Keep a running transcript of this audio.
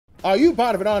Are you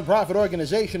part of a nonprofit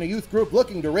organization, a youth group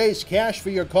looking to raise cash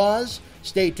for your cause?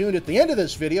 Stay tuned at the end of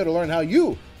this video to learn how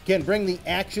you can bring the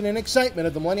action and excitement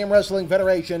of the Millennium Wrestling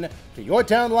Federation to your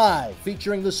town live,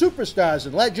 featuring the superstars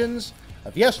and legends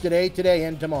of yesterday, today,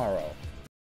 and tomorrow.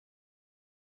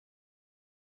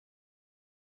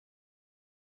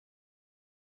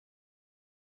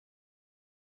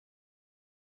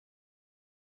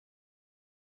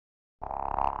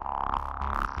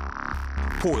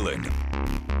 Portland.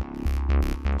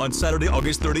 On Saturday,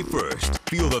 August 31st,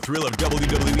 feel the thrill of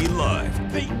WWE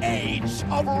Live. The age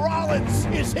of Rollins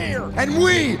is here. And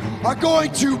we are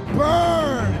going to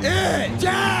burn it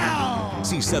down.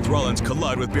 See Seth Rollins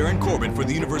collide with Baron Corbin for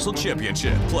the Universal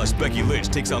Championship. Plus, Becky Lynch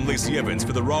takes on Lacey Evans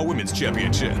for the Raw Women's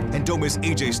Championship. And don't miss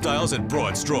AJ Styles and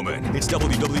Braun Strowman. It's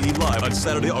WWE Live on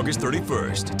Saturday, August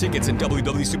 31st. Tickets and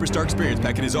WWE Superstar Experience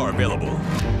packages are available.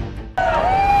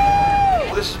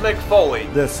 This is Mick Foley.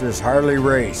 This is Harley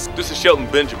Race. This is Shelton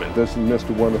Benjamin. This is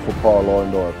Mr. Wonderful Paul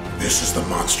Orndorff. This is the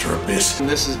Monster Abyss. And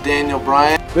this is Daniel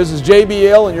Bryan. This is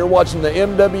JBL, and you're watching the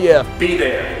MWF. Be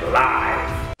there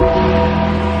live.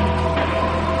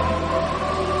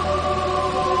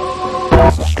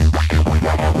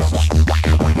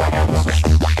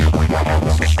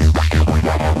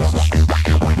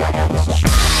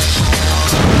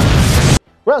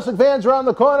 Wrestling fans around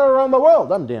the corner, around the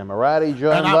world. I'm Dan Marati,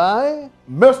 joined by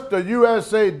Mr.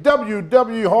 USA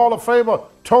WWE Hall of Famer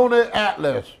Tony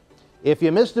Atlas. If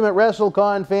you missed him at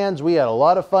WrestleCon, fans, we had a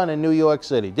lot of fun in New York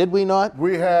City. Did we not?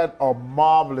 We had a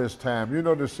marvelous time. You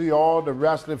know, to see all the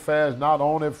wrestling fans, not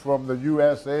only from the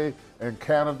USA and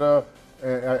Canada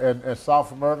and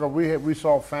South America, we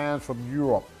saw fans from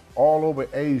Europe, all over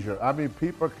Asia. I mean,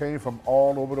 people came from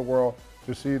all over the world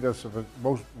to see this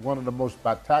one of the most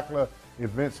spectacular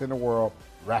events in the world,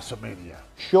 WrestleMania.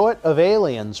 Short of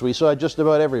aliens, we saw just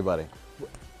about everybody.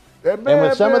 And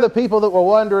with some of the people that were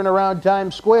wandering around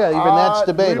Times Square, even that's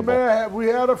debatable. We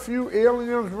had a few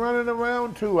aliens running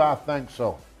around too, I think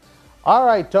so. All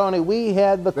right, Tony, we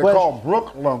had the question. They're called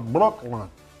Brooklyn.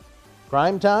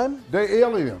 Crime Time? They're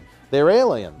aliens. They're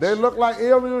aliens. They look like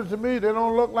aliens to me. They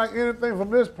don't look like anything from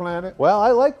this planet. Well,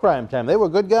 I like Crime Time. They were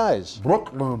good guys.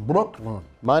 Brooklyn.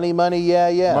 Money, yeah,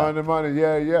 yeah. Money,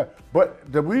 yeah.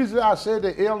 But the reason I say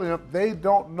the alien, they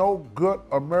don't know good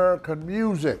American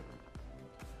music.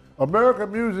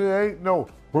 American music ain't no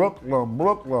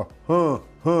Brooklyn,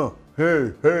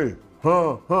 hey,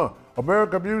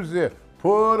 American music,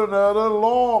 put another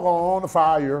log on the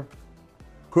fire,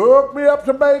 cook me up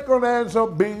some bacon and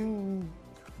some beans,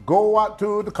 go out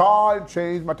to the car and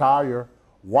change my tire,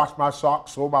 wash my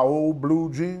socks or my old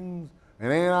blue jeans,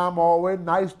 and ain't I'm always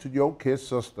nice to your kid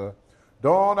sister.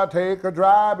 Don't I take a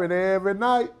driving every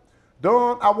night?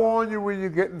 Don't I warn you when you're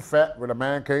getting fat, when a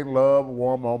man can't love a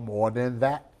woman more than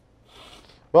that?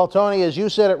 Well, Tony, as you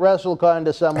said at WrestleCon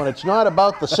to someone, it's not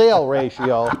about the sale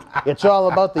ratio, it's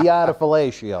all about the art of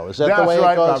fellatio. Is that the way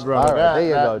it goes? My brother. All right, there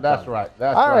you go, That's Tony. right.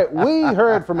 All right, we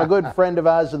heard from a good friend of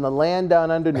ours in the land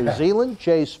down under New Zealand,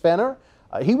 Chase Fenner.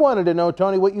 He wanted to know,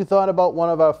 Tony, what you thought about one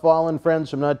of our fallen friends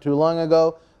from not too long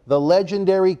ago, the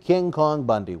legendary King Kong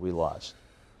Bundy we lost.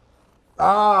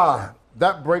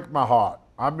 That breaks my heart.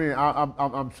 I mean,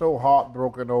 I'm so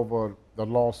heartbroken over the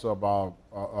loss of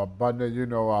Bundy. You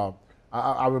know,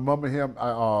 I remember him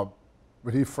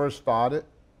when he first started.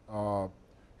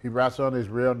 He wrestled under his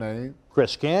real name.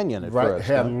 Chris Canyon at first.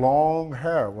 Had long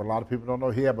hair. Well, a lot of people don't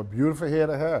know. He had a beautiful head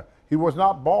of hair. He was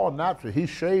not bald naturally. He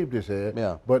shaved his head.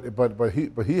 Yeah. But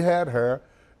he had hair,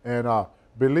 and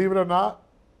believe it or not,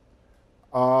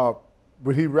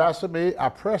 when he wrestled me, I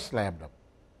press slammed him.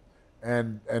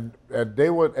 And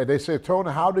they said,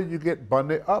 Tony, how did you get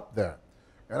Bundy up there?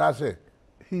 And I said,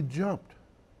 he jumped.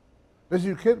 They said,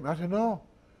 you kidding me? I said, no.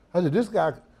 I said, this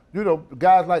guy, you know,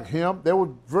 guys like him, there were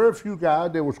very few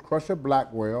guys. There was Crusher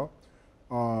Blackwell,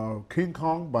 King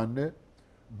Kong Bundy,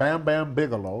 Bam Bam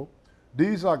Bigelow.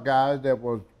 These are guys that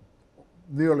was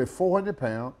nearly 400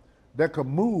 pounds that could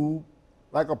move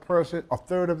like a person a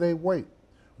third of their weight.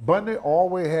 Bundy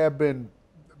always had been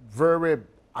very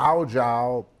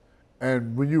agile,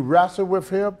 and when you wrestle with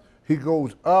him, he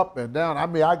goes up and down. I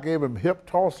mean, I gave him hip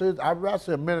tosses. I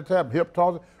wrestled him many times, hip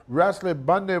tosses. Wrestling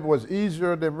Bundy was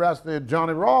easier than wrestling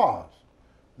Johnny Ross,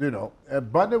 you know.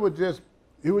 And Bundy was just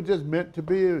meant to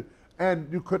be,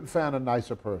 and you couldn't find a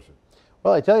nicer person.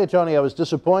 Well, I tell you, Tony, I was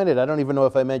disappointed. I don't even know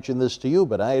if I mentioned this to you,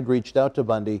 but I had reached out to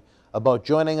Bundy about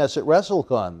joining us at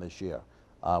WrestleCon this year,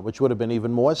 which would have been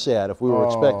even more sad if we were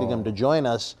expecting him to join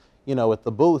us, you know, at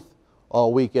the booth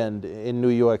all weekend in New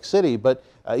York City. But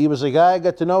he was a guy I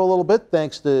got to know a little bit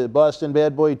thanks to Boston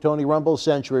bad boy Tony Rumble's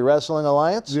Century Wrestling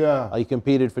Alliance. Yeah. He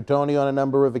competed for Tony on a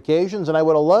number of occasions, and I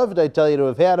would have loved, I tell you, to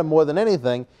have had him more than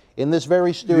anything in this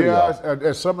very studio. Yeah,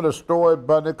 and some of the story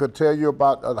Bundy could tell you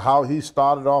about how he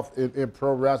started off in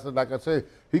pro wrestling. Like I say,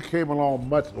 he came along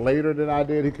much later than I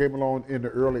did. He came along in the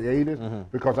early 80s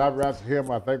because I wrestled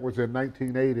him, I think it was in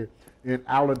 1980 in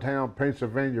Allentown,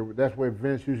 Pennsylvania. That's where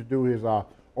Vince used to do his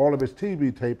all of his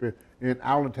TV taping in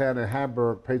Allentown and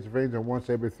Hamburg, Pennsylvania, once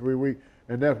every 3 weeks.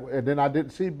 And then I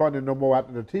didn't see Bundy no more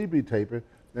after the TV taping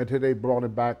until they brought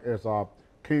him back as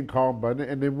King Kong Bundy.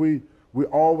 And then we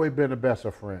always been the best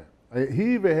of friends.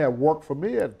 He even had worked for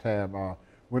me at the time.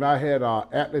 When I had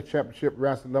Atlas Championship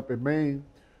wrestling up in Maine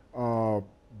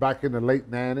back in the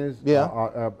late 90s. Yeah.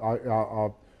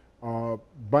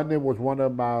 Bundy was one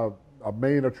of my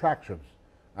main attractions.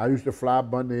 I used to fly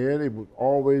Bundy in. It was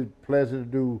always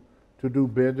pleasant to do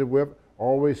business with.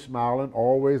 Always smiling,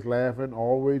 always laughing,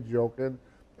 always joking.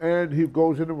 And he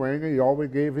goes in the ring and he always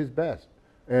gave his best.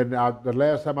 And the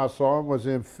last time I saw him was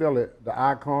in Philly, the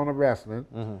icon of wrestling.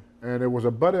 And it was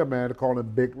a buddy of mine that called him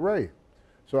Big Ray.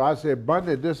 So I said,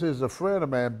 Bundy, this is a friend of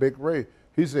mine, Big Ray.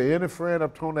 He said, any friend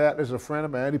of Tony Atlas is a friend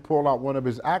of mine. He pulled out one of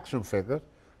his action figures.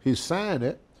 He signed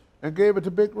it and gave it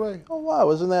to Big Ray. Oh, wow,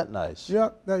 isn't that nice? Yeah,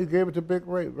 he gave it to Big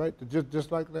Ray, right?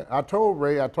 Just like that. I told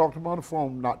Ray, I talked to him on the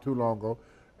phone not too long ago,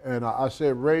 and I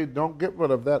said, Ray, don't get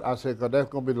rid of that. I said, because that's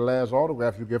going to be the last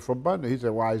autograph you get from Bundy. He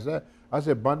said, why is that? I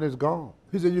said, Bundy's gone.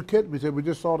 He said, you kidding me? He said, we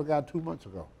just saw the guy 2 months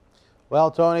ago. Well,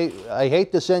 Tony, I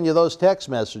hate to send you those text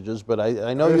messages, but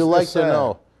I know you like to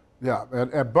know. Yeah,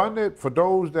 and Bundy, for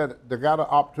those that got an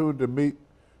opportunity to meet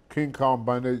King Kong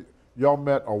Bundy, y'all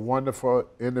met a wonderful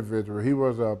individual. He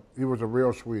was a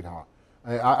real sweetheart.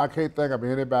 I can't think of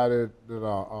anybody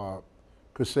that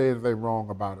could say anything wrong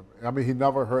about him. I mean, he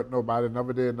never hurt nobody,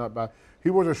 never did nothing. He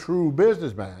was a shrewd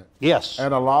businessman. Yes.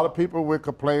 And a lot of people would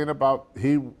complain about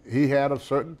he had a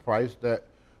certain price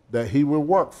that he would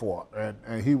work for,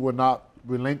 and he would not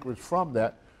relinquish from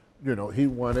that. You know, he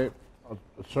wanted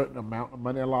a certain amount of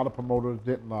money. A lot of promoters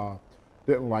didn't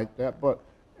like that, but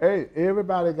hey,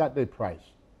 everybody got their price,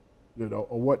 you know,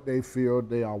 or what they feel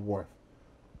they are worth.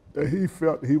 He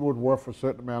felt he was worth a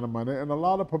certain amount of money, and a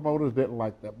lot of promoters didn't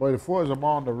like that. But as far as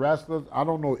among the wrestlers, I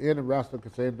don't know any wrestler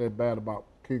could say anything bad about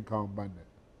King Kong Bundy.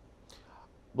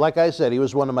 Like I said, he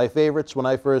was one of my favorites when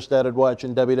I first started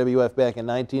watching WWF back in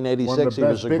 1986. He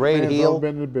was a great heel.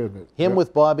 Him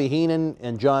with Bobby Heenan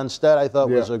and John Studd, I thought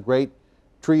was a great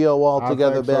trio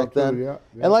altogether back then. Yeah.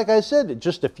 And like I said,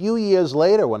 just a few years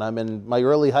later, when I'm in my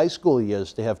early high school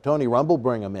years, to have Tony Rumble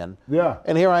bring him in. Yeah.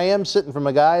 And here I am sitting from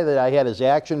a guy that I had his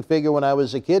action figure when I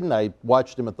was a kid, and I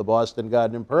watched him at the Boston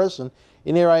Garden in person.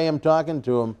 And here I am talking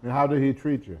to him. And how did he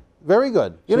treat you? Very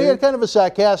good. You know, he had kind of a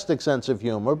sarcastic sense of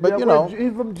humor, but you know.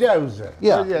 He's from Jersey.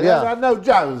 Yeah. I know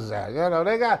Jersey. You know,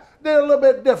 they're a little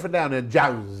bit different down in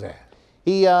Jersey.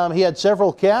 He had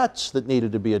several cats that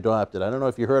needed to be adopted. I don't know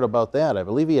if you heard about that. I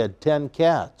believe he had 10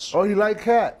 cats. Oh, you like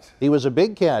cats? He was a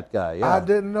big cat guy, yeah. I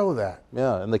didn't know that.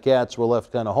 Yeah, and the cats were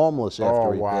left kind of homeless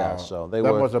after he passed. So that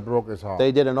must have broke his heart.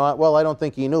 They did well, I don't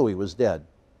think he knew he was dead.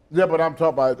 Yeah, but I'm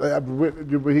talking about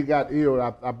when he got ill.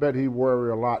 I bet he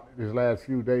worried a lot his last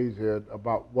few days here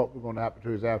about what was going to happen to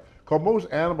his animal. Because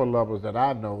most animal lovers that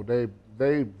I know,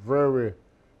 they very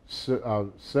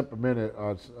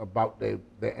sentimental about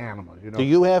their animals. You know. Do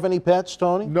you have any pets,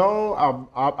 Tony? No,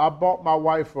 I bought my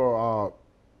wife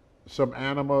some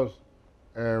animals,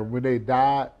 and when they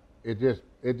died, it just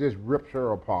rips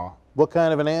her apart. What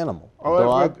kind of an animal? A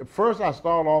dog? First, I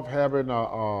started off having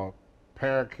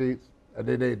parakeets. And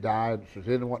then they died, so she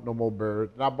didn't want no more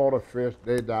birds. And I bought a fish,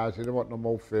 they died, she didn't want no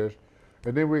more fish.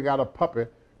 And then we got a puppy,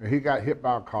 and he got hit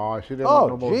by a car, she didn't want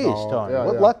no more dogs. Tony,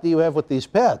 what luck do you have with these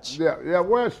pets? Yeah,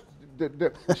 well,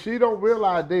 she don't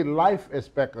realize their life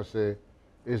expectancy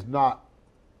is not,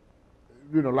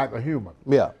 you know, like a human.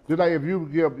 Yeah. Just like if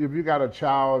you got a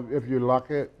child, if you're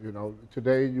lucky, you know,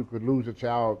 today you could lose a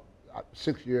child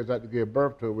 6 years after you give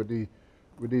birth to it with these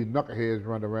knuckleheads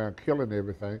running around killing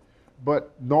everything.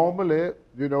 But normally,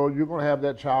 you know, you're going to have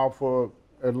that child for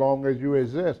as long as you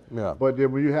exist. Yeah. But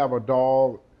then when you have a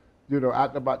dog, you know,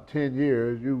 after about 10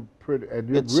 years, you're really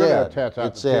attached after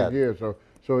 10 years.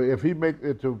 So if he makes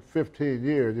it to 15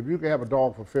 years, if you can have a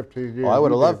dog for 15 years. Oh, I would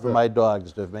have loved for my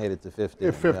dogs to have made it to 15. Yeah,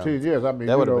 15 years. I mean,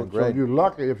 that would have been great. So you're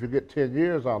lucky if you get 10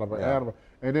 years out of an animal.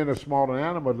 And then the smaller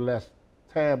animal, the less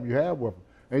time you have with them.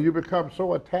 And you become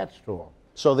so attached to them.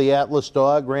 So the Atlas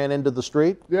dog ran into the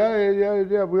street?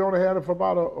 Yeah. We only had it for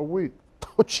about a week.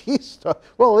 Oh, jeez.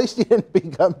 Well, at least he didn't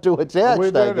become too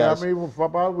attached, I guess. I mean, for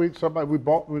about a week,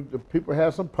 people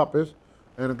had some puppies,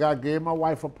 And the guy gave my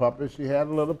wife a puppy. She had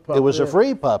a little puppy. It was a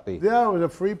free puppy. Yeah, it was a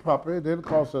free puppy. It didn't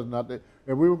cost us nothing.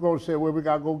 And we were going to say, well, we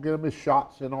got to go get him his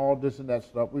shots and all this and that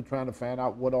stuff. We're trying to find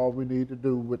out what all we need to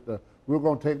do with the. We were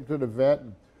going to take him to the vet,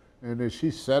 and then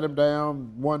she set him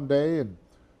down one day and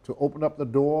to open up the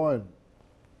door, and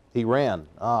he ran.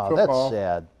 Oh, that's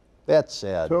sad. That's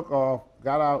sad. Took off,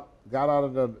 got out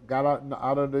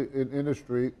in the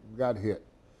street, and got hit.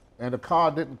 And the car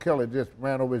didn't kill him, just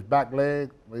ran over his back leg.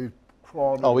 He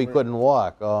crawled. Oh, he couldn't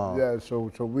walk. Oh. Yeah,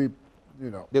 so we, you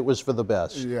know. It was for the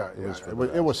best. Yeah,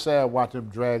 it was sad watching him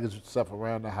drag his stuff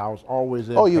around the house, always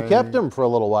in Oh, you pain. kept him for a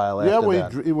little while after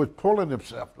that. Yeah, he was pulling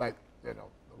himself, like, you know,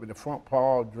 with the front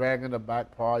paw, dragging the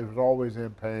back paw. He was always in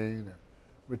pain. And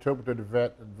we took him to the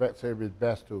vet, and the vet said it was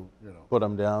best to, you know. Put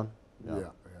him down? Yeah.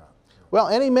 Well,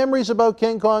 any memories about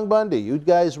King Kong Bundy? You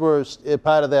guys were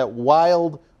part of that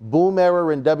wild boom era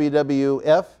in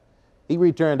WWF. He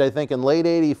returned, I think, in late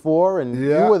 '84, and you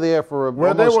were there for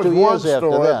almost 2 years after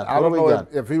that. I don't know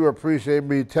if he would appreciate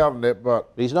me telling it, but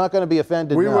he's not going to be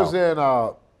offended we now. was in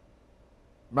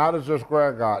Madison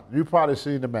Square Garden. You probably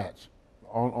seen the match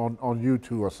on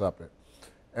YouTube or something.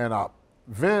 And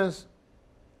Vince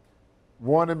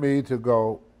wanted me to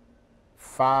go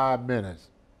 5 minutes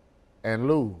and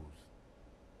lose.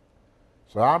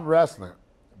 So I'm wrestling.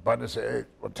 Bundy said, hey,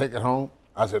 we'll take it home.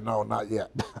 I said, no, not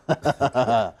yet.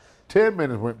 10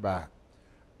 minutes went by.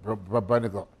 Bundy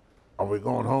goes, are we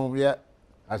going home yet?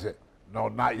 I said, no,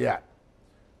 not yet.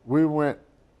 We went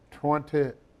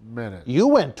 20 minutes. You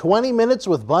went 20 minutes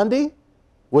with Bundy?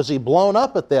 Was he blown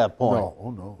up at that point? No,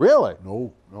 oh no. Really?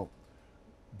 No.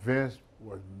 Vince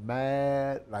was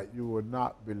mad like you would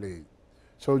not believe.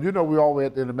 So, you know, we always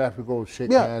at the end of the match, we go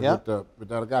shake hands with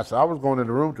the other guy. So I was going in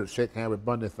the room to shake hands with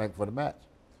Bundy, thank for the match.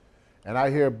 And I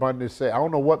hear Bundy say, I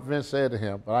don't know what Vince said to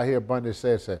him, but I hear Bundy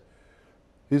say,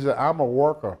 he said, I'm a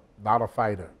worker, not a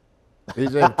fighter. He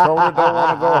said, if Tony don't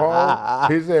want to go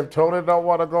home, he said, if Tony don't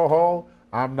want to go home,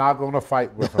 I'm not going to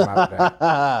fight with him out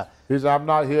there. He said, I'm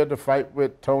not here to fight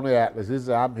with Tony Atlas. He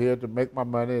said, I'm here to make my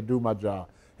money and do my job.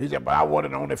 He said, but I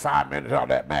wanted only 5 minutes on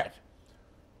that match.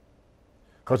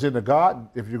 Because in the garden,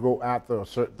 if you go after a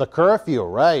certain... The curfew,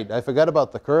 right. I forgot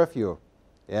about the curfew.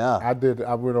 Yeah. I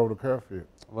went over the curfew.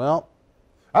 Well...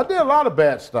 I did a lot of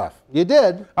bad stuff. You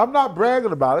did? I'm not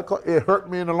bragging about it, 'cause it hurt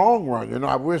me in the long run. You know,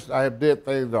 I wish I had did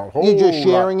things a whole You're just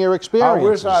sharing your experiences. I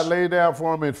wish I laid down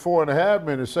for him in 4.5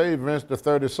 minutes, saved Vince the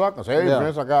 30 seconds. Hey,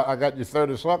 Vince, I got you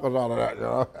 30 seconds out of that, you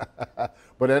know.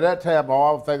 But at that time,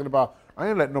 all I was thinking about, I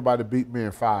ain't letting nobody beat me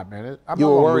in 5 minutes. You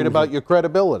were worried about your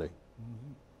credibility.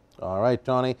 Mm-hmm. All right,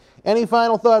 Tony. Any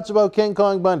final thoughts about King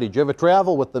Kong Bundy? Did you ever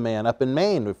travel with the man up in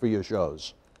Maine for your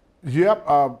shows? Yep.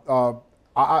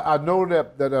 I know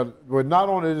that well, not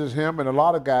only is him and a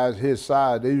lot of guys his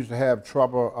side, they used to have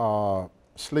trouble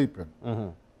sleeping.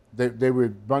 Mm-hmm.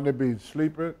 Bundy be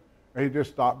sleeping, and he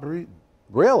just stopped breathing.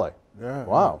 Really? Yeah.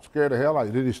 Wow. Scared the hell out of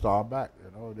you. Then he started back.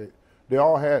 You know, they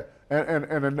all had,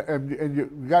 and you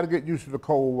got to get used to the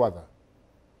cold weather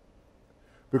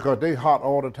because they hot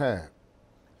all the time.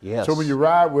 Yes. So when you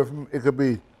ride with him, it could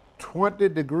be 20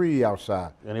 degrees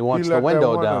outside. And he wants the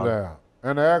window down.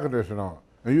 And the air conditioner on.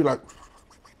 And you like,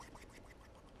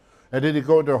 and then he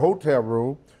go into a hotel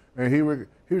room, and he was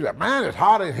like, man, it's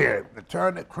hot in here.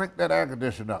 Crank that air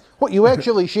conditioner up. What, you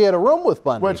actually shared a room with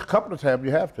Bundy? Well, it's a couple of times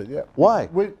you have to, yeah. Why?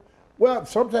 Well,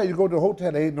 sometimes you go to a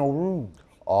hotel, there ain't no room.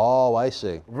 Oh, I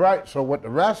see. Right, so what the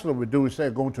wrestler would do is say,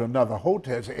 go to another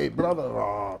hotel, say, hey,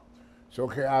 brother, it's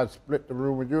okay, I'll split the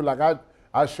room with you. Like,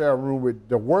 I share a room with,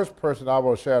 the worst person I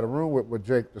ever shared a room with was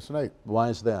Jake the Snake. Why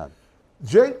is that?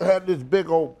 Jake had this big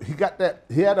old,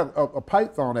 he had a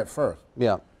python at first.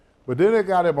 Yeah. But then they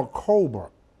got him a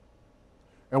cobra.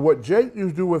 And what Jake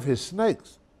used to do with his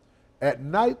snakes, at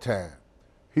nighttime,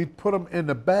 he'd put them in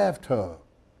the bathtub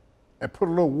and put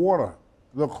a little water,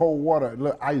 a little cold water, a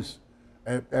little ice,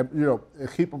 and you know,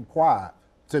 and keep them quiet.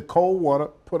 Take cold water,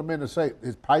 put them in the snake,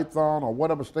 his python or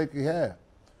whatever snake he had.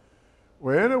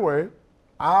 Well, anyway,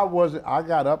 I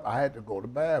got up, I had to go to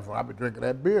the bathroom. I'd be drinking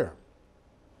that beer.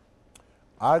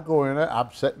 I go in there, I'm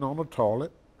sitting on the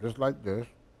toilet, just like this.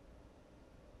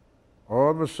 All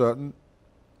of a sudden,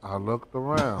 I looked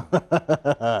around.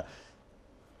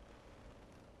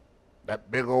 That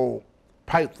big old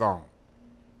python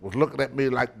was looking at me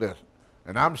like this.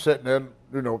 And I'm sitting there,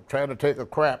 you know, trying to take a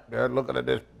crap there, looking at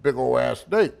this big old ass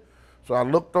snake. So I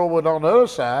looked over on the other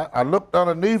side. I looked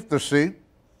underneath the seat.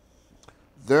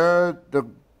 There, the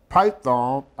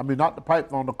python, I mean, not the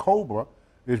python, the cobra,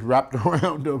 is wrapped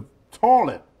around the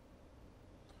toilet.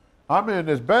 I'm in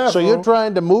this bathroom. So you're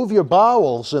trying to move your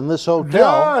bowels in this hotel.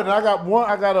 Yeah, and I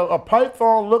got a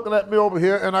python looking at me over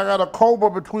here, and I got a cobra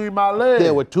between my legs.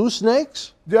 There were 2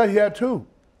 snakes? Yeah, he had 2.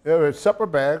 They were separate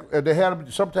bags, and they had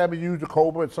them. Sometimes he used the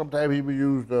cobra, and sometimes he would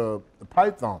use the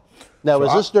python. Now,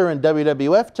 was this during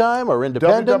WWF time or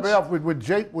Independence? WWF with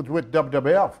Jake was with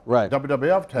WWF. Right.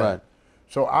 WWF time. Right.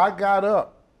 So I got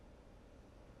up.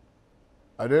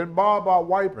 I didn't bother about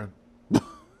wiping.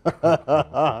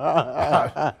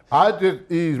 I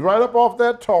just eased right up off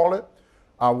that toilet.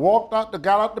 I walked out,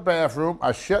 got out the bathroom.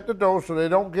 I shut the door so they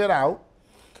don't get out.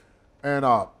 And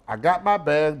I got my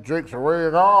bag. Jake said, "Where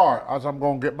you are?" I said, "I'm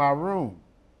going to get my room."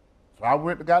 So I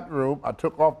went and got the room. I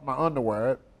took off my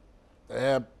underwear.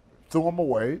 Threw them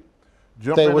away.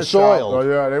 They were soiled. Oh,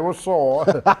 yeah, they were soiled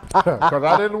because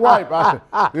I didn't wipe.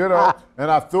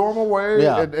 And I threw them away.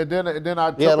 Yeah. And then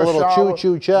I took a little shower.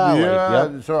 choo-choo chow. Yeah.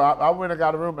 Yep. So I went and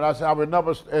got a room, and I said I would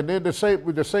never. And then the same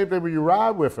thing when you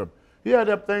ride with him. He had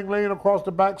that thing laying across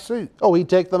the back seat. Oh, he'd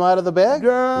take them out of the bag?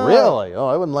 Yeah. Really? Oh,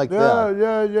 I wouldn't like that.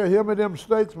 Yeah. Him and them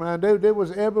snakes, man, they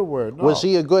was everywhere. No. Was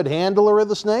he a good handler of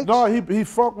the snakes? No, he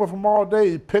fucked with them all day.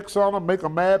 He picks on them, make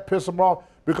them mad, piss them off,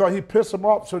 because he pissed them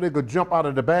off so they could jump out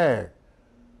of the bag.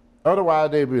 Otherwise,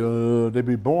 they'd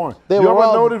be boring. You ever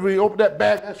notice when you open that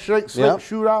bag, that snake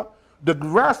shoot out? The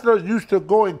wrestlers used to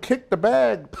go and kick the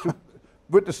bag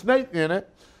with the snake in it.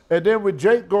 And then when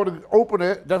Jake go to open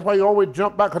it, that's why he always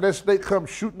jump back, because that snake comes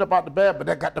shooting up out the bag, but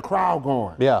that got the crowd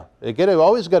going. Yeah, it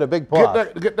always got a big pop.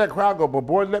 Get that crowd going. But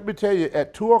boy, let me tell you,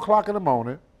 at 2 o'clock in the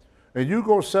morning, and you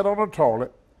go sit on the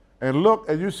toilet and look,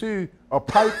 and you see a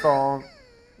python,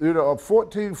 a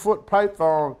 14-foot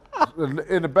python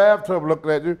in the bathtub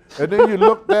looking at you, and then you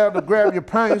look down to grab your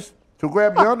pants, to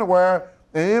grab your underwear,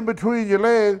 and in between your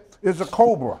legs is a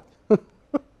cobra.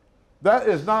 That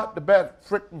is not the best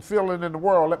freaking feeling in the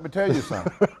world, let me tell you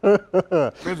something.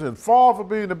 It's far from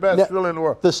being the best feeling in the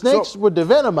world. The snakes were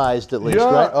devenomized at least,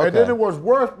 right? Okay. And then it was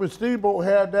worse when Steamboat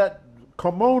had that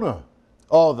kimono.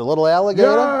 Oh, the little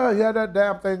alligator? Yeah, he had that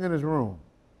damn thing in his room.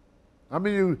 I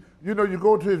mean, you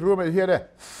go to his room and hear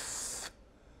that.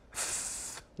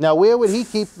 Now, where would he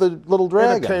keep the little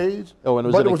dragon? In a cage. Oh, and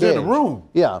it was in the room.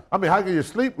 Yeah. I mean, how can you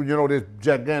sleep when you know this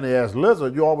gigantic-ass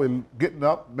lizard? You're always getting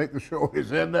up, making sure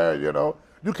he's in there,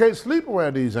 You can't sleep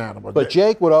around these animals. But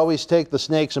Jake would always take the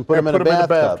snakes and put them in a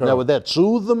bathtub. Now, would that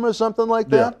soothe them or something like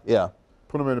that? Yeah.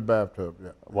 Put them in the bathtub,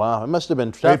 yeah. Wow, it must have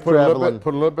been tough traveling.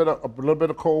 Put a little bit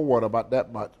of cold water, about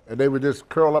that much, and they would just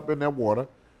curl up in that water.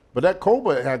 But that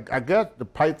cobra, I guess the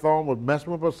python was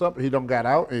messing with or something. He done got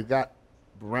out, and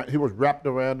he was wrapped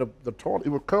around the toilet. He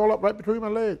would curl up right between my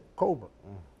legs, cobra.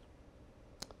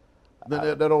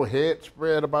 Then that old head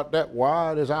spread about that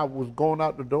wide as I was going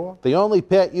out the door. The only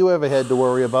pet you ever had to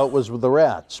worry about was with the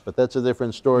rats, but that's a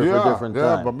different story for a different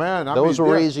time. Yeah, but man, those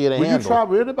were easy to handle. When you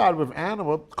travel anybody with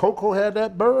animals, Coco had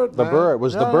that bird, The bird.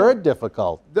 Was the bird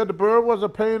difficult? The bird was a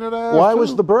pain in the ass, Why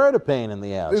was the bird a pain in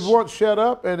the ass? He wouldn't shut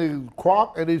up, and he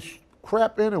quacked, and he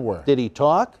crap anywhere. Did he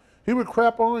talk? He would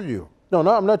crap on you. No,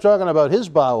 I'm not talking about his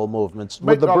bowel movements.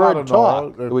 Would the bird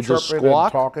talk? It would just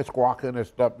squawk? Talking, squawking and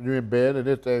stuff. You're in bed, and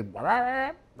it's a...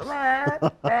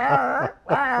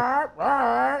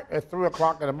 It's 3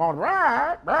 o'clock in the morning.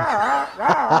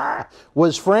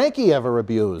 Was Frankie ever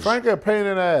abused? Frankie a pain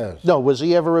in the ass. No, was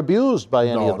he ever abused by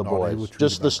any of the boys?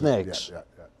 Just the snakes. Yeah.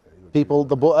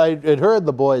 People, I had heard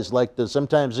the boys like to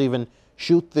sometimes even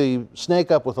shoot the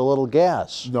snake up with a little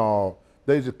gas. No,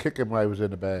 they used to kick him while he was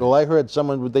in the bag. Well, I heard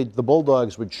the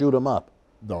Bulldogs would shoot him up.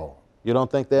 No. You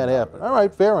don't think that happened? All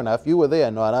right, fair enough. You were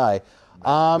there, not I.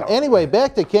 Anyway,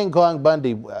 back to King Kong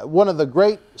Bundy, one of the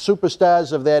great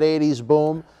superstars of that 80s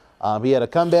boom. He had a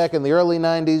comeback in the early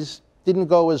 90s. Didn't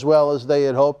go as well as they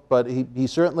had hoped, but he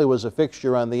certainly was a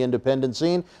fixture on the independent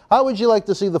scene. How would you like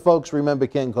to see the folks remember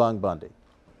King Kong Bundy?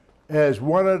 As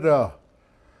one of the...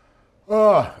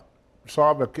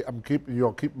 sorry, I'm keeping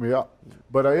me up.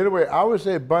 But anyway, I would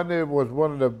say Bundy was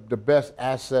one of the best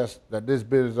assets that this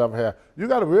business ever had. You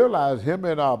got to realize him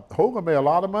and Hogan made a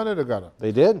lot of money together.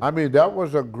 They did. I mean, that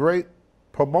was a great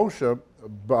promotion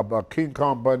about King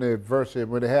Kong Bundy versus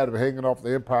when they had him hanging off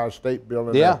the Empire State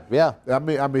Building. Yeah. I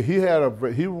mean, he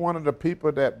was one of the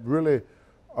people that really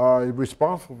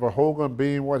responsible for Hogan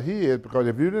being what he is, because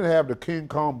if you didn't have the King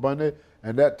Kong Bundy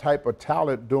and that type of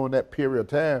talent during that period of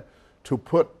time to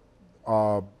put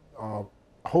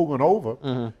Hogan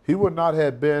over, he would not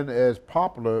have been as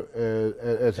popular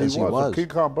as he was. So King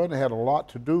Kong Bundy had a lot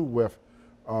to do with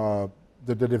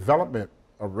the development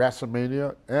of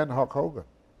WrestleMania and Hulk Hogan.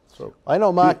 So I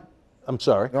know, Mark. I'm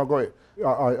sorry. No, go ahead.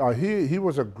 He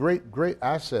was a great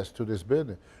asset to this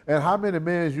business. And how many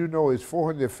men you know is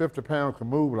 450 pounds can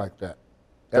move like that?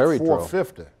 Very at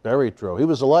 450. True. Very true. He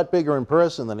was a lot bigger in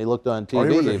person than he looked on TV. Oh,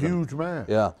 he was a even. huge man.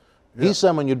 Yeah. He's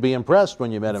someone you'd be impressed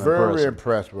when you met him in person. Very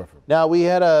impressed with him. Now, we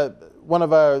had one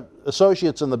of our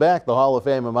associates in the back, the Hall of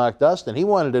Famer Mark Dustin. He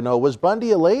wanted to know, was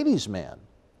Bundy a ladies' man?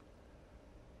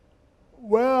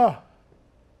 Well,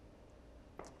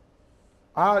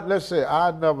 let's say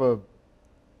I never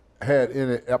had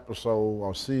any episode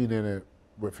or seen any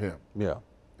with him. Yeah.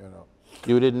 You know.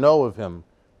 You didn't know of him.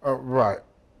 Right.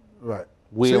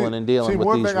 Wheeling and dealing with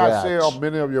these rats. See, one thing I say on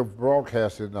many of your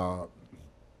broadcasting,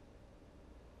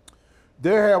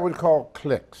 they had what we call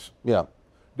cliques. Yeah.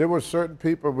 There were certain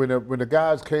people, when the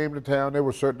guys came to town, there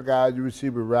were certain guys you would see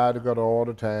would ride together all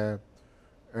the time.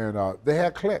 And they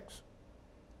had cliques,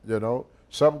 you know.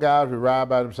 Some guys would ride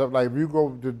by themselves. Like if you go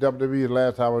to WWE the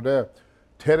last time I was there,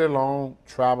 Teddy Long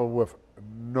traveled with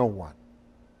no one.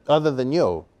 Other than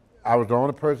you? I was the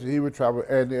only person he would travel,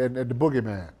 and the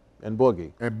Boogeyman. And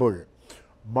Boogie. And Boogie.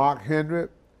 Mark Henry,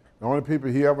 the only people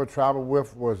he ever traveled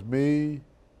with was me,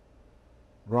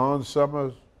 Ron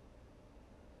Summers,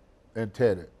 and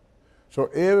Teddy. So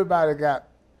everybody got,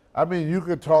 I mean, you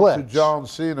could talk to John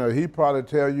Cena. He probably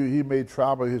tell you he made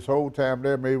travel his whole time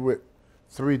there, maybe with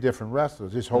 3 different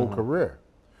wrestlers, his whole career.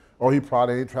 Or he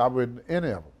probably ain't traveled with any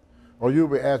of them. Or you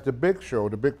would ask the Big Show.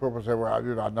 The Big people say, well,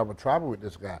 I never traveled with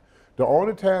this guy. The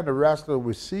only time the wrestlers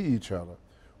would see each other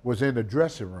was in the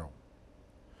dressing room.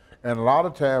 And a lot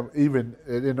of times, even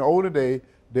in the older day,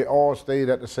 they all stayed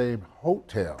at the same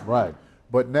hotel. Right.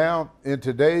 But now, in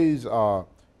today's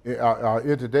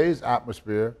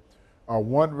atmosphere,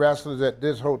 one wrestler's at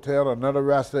this hotel, another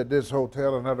wrestler at this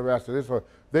hotel, another wrestler at this hotel.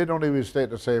 They don't even stay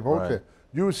at the same hotel. Right.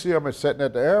 You would see them sitting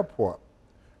at the airport.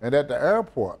 And at the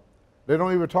airport, they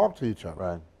don't even talk to each other.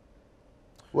 Right.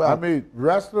 Well, I mean,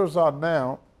 wrestlers are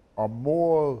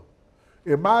more,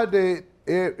 in my day,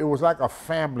 it was like a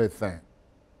family thing.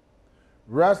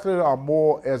 Wrestlers are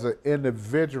more as an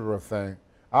individual thing.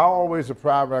 I always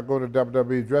surprised when I go to the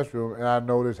WWE dressing room and I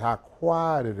notice how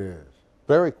quiet it is.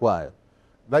 Very quiet.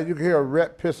 Like you can hear a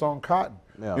rat piss on cotton.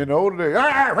 Yeah. In the older days,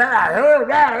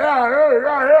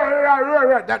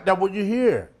 that's what you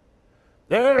hear.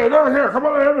 Hey, over here, come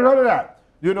on, let me hear that.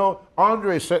 You know,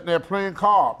 Andre sitting there playing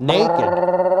cards. Naked.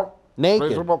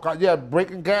 Yeah,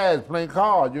 breaking gas, playing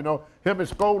cards, you know. Him and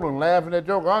Skolin laughing at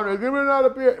jokes. Andre, give me another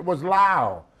beer. It was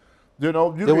loud. You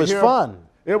know, it was fun.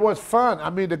 It was fun. I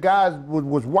mean, the guys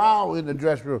was wild in the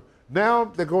dressing room. Now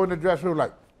they go in the dressing room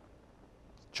like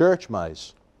church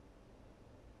mice.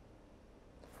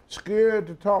 Scared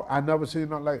to talk. I never seen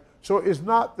nothing like it. So it's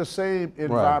not the same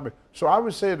environment. Right. So I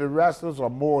would say the wrestlers are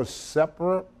more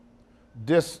separate,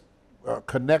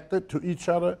 disconnected to each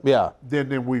other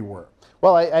than we were.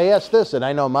 Well, I asked this, and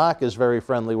I know Mark is very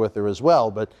friendly with her as well,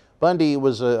 but Bundy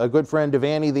was a good friend of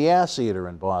Annie the Ass Eater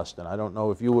in Boston. I don't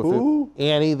know if you were... Who?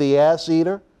 Annie the Ass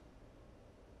Eater.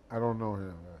 I don't know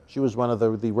him. She was one of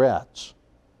the rats.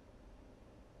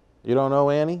 You don't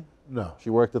know Annie? No. She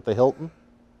worked at the Hilton?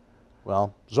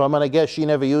 Well, so I'm going to guess she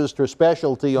never used her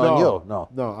specialty on you. No.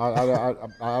 No,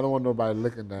 I don't want nobody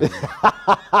licking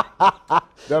that.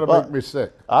 That'll make me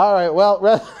sick. All right,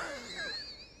 well...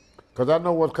 Because I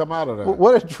know what's come out of that.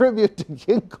 What a tribute to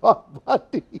King Kong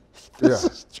Bundy. This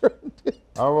is trending.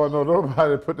 I don't want to know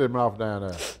nobody put their mouth down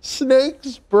there.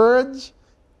 Snakes, birds,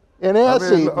 and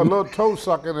ass eating. A little toe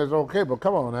sucking is okay, but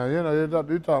come on now. You know,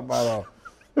 you're talking about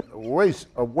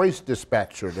a waste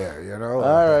dispatcher there, you know.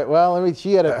 All right, well,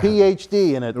 she had a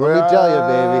PhD in it. Let me tell you,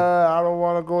 baby. I don't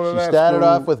want to go to that She started school.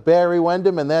 off with Barry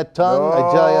Windham and that tongue,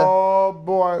 I tell you. Oh,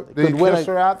 boy. Did you kiss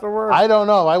her afterwards? I don't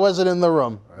know. I wasn't in the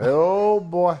room. Oh,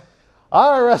 boy.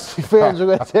 All right, wrestling fans, we're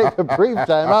going to take a brief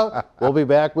time out. We'll be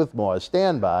back with more.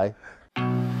 Stand by. The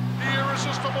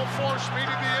irresistible force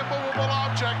meeting the immovable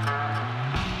object.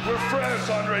 We're friends,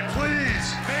 Andre,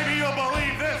 please. Maybe you'll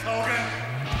believe this, Hogan.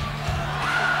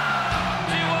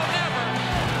 You will never,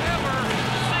 ever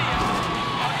see it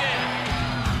again.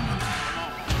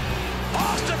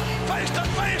 Austin face to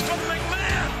face with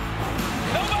McMahon.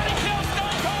 Nobody tells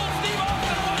Stone Cold Steve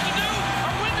Austin what to do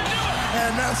or when to do it.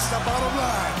 And that's the bottom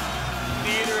line.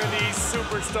 Neither of these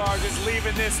superstars is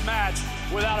leaving this match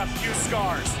without a few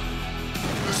scars.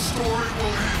 The story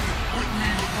will end with me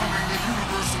becoming the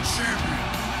Universal Champion.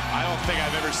 I don't think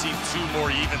I've ever seen 2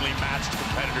 more evenly matched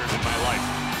competitors in my life.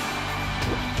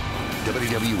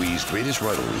 WWE's Greatest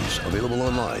Rivalries, available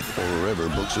online or wherever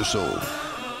books are sold.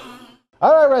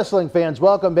 All right, wrestling fans,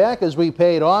 welcome back as we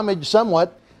paid homage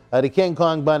somewhat to King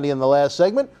Kong Bundy in the last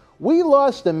segment. We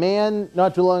lost a man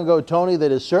not too long ago, Tony,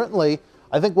 that is certainly,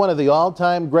 I think, one of the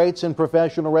all-time greats in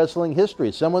professional wrestling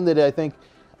history. Someone that I think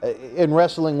in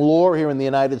wrestling lore here in the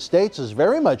United States is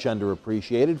very much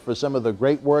underappreciated for some of the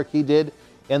great work he did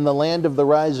in the land of the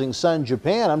rising sun,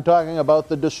 Japan. I'm talking about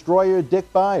the destroyer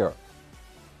Dick Beyer.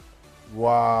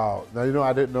 Wow. Now, you know,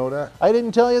 I didn't know that. I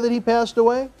didn't tell you that he passed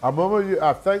away? I remember you,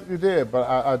 I think you did,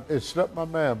 but it slipped my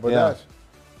mind. But that's,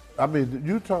 I mean,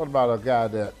 you talking about a guy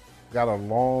that got a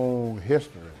long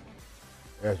history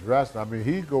as wrestling. I mean,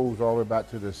 he goes all the way back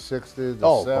to the 60s, the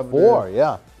 70s. Before,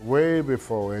 yeah. Way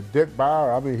before. And Dick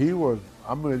Beyer, I mean, he was,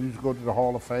 I mean, he used to go to the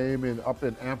Hall of Fame up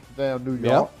in Amsterdam, New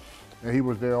York. And he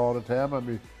was there all the time. I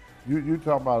mean, you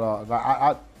talking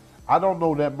about, I don't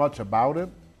know that much about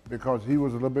him, because he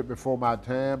was a little bit before my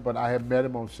time, but I had met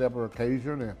him on several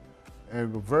occasions,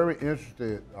 and a very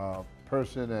interested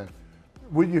person. And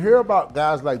when you hear about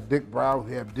guys like Dick Beyer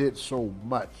who have did so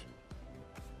much,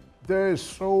 there is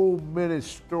so many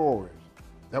stories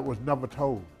that was never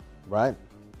told. Right.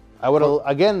 I would have,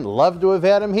 again, loved to have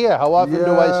had him here. How often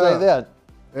do I say that?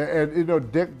 And you know,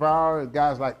 Dick Beyer and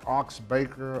guys like Ox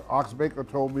Baker. Ox Baker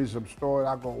told me some stories.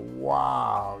 I go,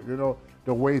 wow, you know,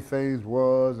 the way things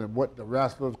was and what the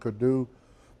wrestlers could do.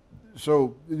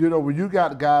 So, you know, when you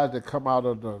got guys that come out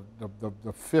of the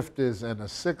 50s and the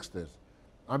 60s,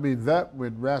 I mean, that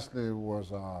when wrestling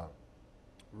was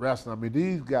wrestling, I mean,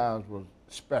 these guys were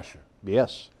special.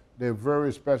 Yes. They're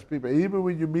very special people. Even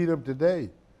when you meet them today,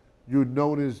 you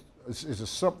notice it's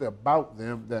something about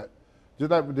them that, just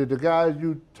like the guys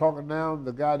you talking now,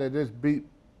 the guy that just beat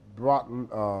Brock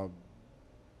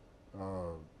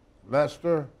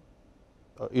Lesnar.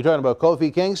 You talking about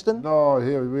Kofi Kingston? No,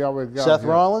 here we already got Seth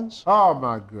Rollins? Oh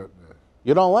my goodness!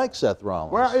 You don't like Seth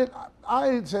Rollins? Well, I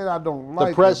ain't saying I don't like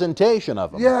the presentation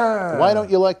of him. Yeah. Why don't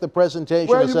you like the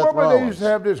presentation of Seth Rollins? They used to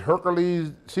have this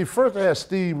Hercules. See, first they had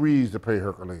Steve Reeves to play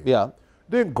Hercules. Yeah.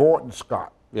 Then Gordon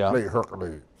Scott played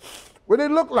Hercules. Well, they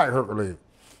looked like Hercules.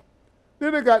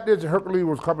 Then they got this Hercules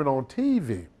was coming on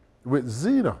TV with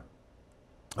Xena.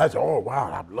 I said, oh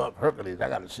wow, I love Hercules. I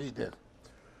got to see this.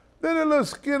 Then a little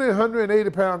skinny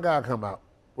 180-pound guy come out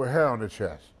with hair on the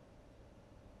chest.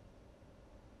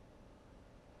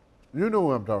 You know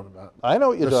what I'm talking about. I know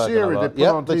what you're talking about.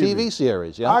 Yeah, the TV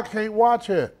series, yeah. I can't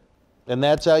watch it. And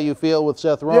that's how you feel with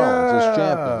Seth Rollins as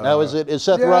champion. Now, is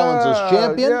Seth Rollins as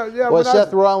champion or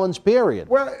Seth Rollins, period?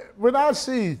 Well, when I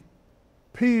see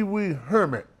Pee Wee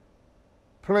Herman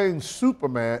playing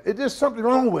Superman, it's just something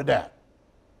wrong with that.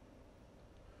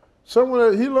 He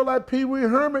looked like Pee Wee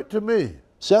Herman to me.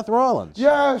 Seth Rollins?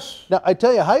 Yes. Now, I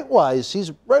tell you, height-wise,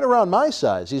 he's right around my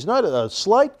size. He's not a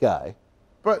slight guy.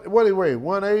 But what do he weigh,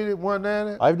 180,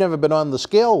 190? I've never been on the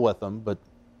scale with him, but...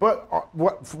 But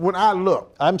when I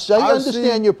look... I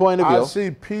understand your point of view. I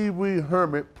see Pee Wee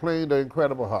Herman playing the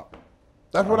Incredible Hulk.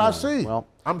 That's what I see. Well,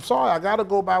 I'm sorry, I got to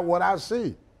go by what I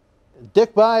see.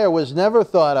 Dick Beyer was never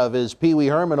thought of as Pee Wee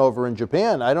Herman over in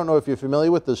Japan. I don't know if you're familiar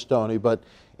with this, Tony, but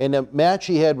in a match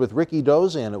he had with Ricky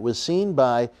Dozan, it was seen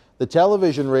by... The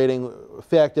television rating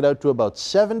factored out to about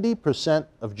 70%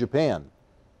 of Japan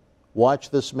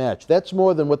watch this match. That's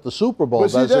more than what the Super Bowl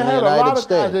does in the United States. But see, they had a lot of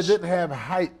guys that didn't have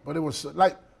height, but it was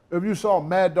like, if you saw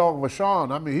Mad Dog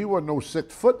Vachon, I mean, he wasn't no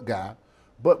 6-foot guy,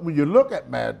 but when you look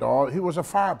at Mad Dog, he was a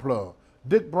fire plug.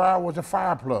 Dick Beyer was a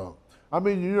fire plug. I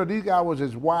mean, you know, these guys was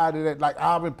as wide as, like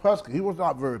Alvin Puskey. He was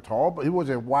not very tall, but he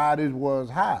was as wide as was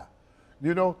high,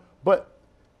 you know? But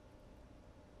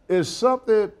it's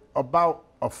something about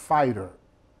a fighter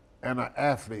and an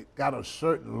athlete got a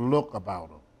certain look about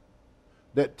him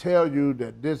that tell you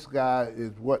that this guy is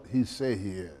what he say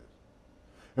he is.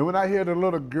 And when I hear the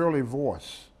little girly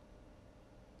voice,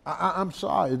 I'm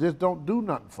sorry, it just don't do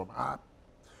nothing for me.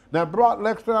 Now, Brock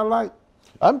Lesnar I like.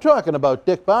 I'm talking about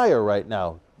Dick Beyer right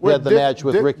now. He had the match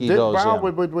with Ricky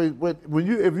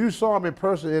Dozan. If you saw him in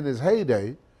person in his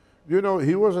heyday, you know,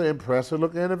 he was an impressive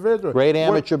looking individual. Great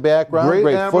amateur background,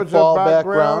 great football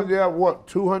background. Yeah, what,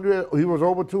 200, he was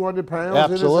over 200 pounds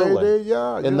Absolutely. in his heyday,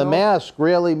 yeah. And the mask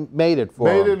really made it for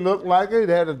him. Made it look like it.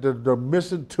 He had the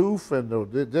missing tooth and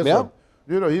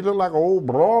you know, he looked like an old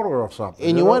brawler or something.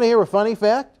 And you want to hear a funny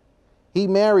fact? He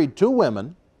married 2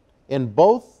 women, and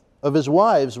both of his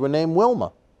wives were named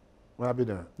Wilma. Well, I'll be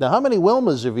done. Now, how many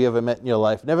Wilmas have you ever met in your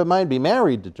life? Never mind be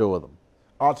married to 2 of them.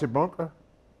 Archie Bunker.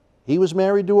 He was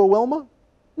married to a Wilma?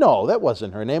 No, that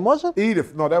wasn't her name, was it?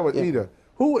 Edith. No, that was Edith.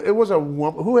 It was a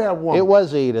woman. Who had one? It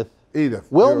was Edith.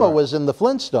 Edith. Wilma was in the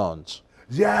Flintstones.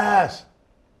 Yes.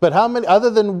 But how many,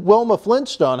 other than Wilma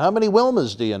Flintstone, how many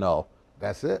Wilmas do you know?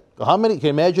 That's it. How many? Can you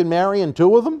imagine marrying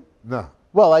 2 of them? No.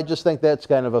 Well, I just think that's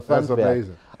kind of a fun fact. That's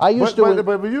amazing.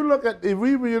 But when you look at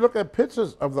when you look at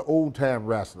pictures of the old time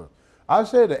wrestlers, I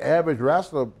say the average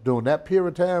wrestler during that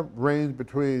period of time ranged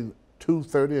between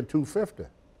 230 and 250.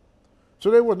 So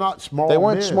they were not small They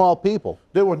weren't men. small people.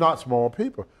 They were not small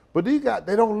people. But these guys,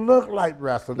 they don't look like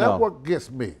wrestlers. That's what gets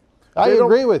me. I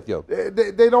agree with you.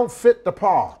 They don't fit the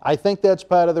part. I think that's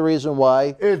part of the reason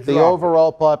why the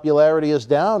overall popularity is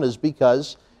down, is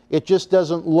because it just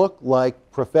doesn't look like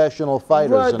professional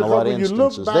fighters in a lot of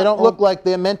instances. They don't look like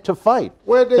they're meant to fight.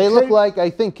 They look like, I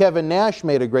think Kevin Nash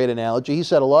made a great analogy. He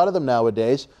said a lot of them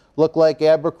nowadays look like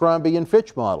Abercrombie and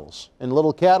Fitch models in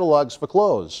little catalogs for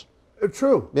clothes.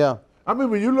 True. Yeah. I mean,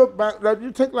 when you look back, like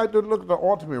you take like the look at the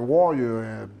Ultimate Warrior,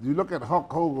 and you look at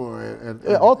Hulk Hogan,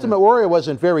 and Ultimate Warrior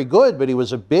wasn't very good, but he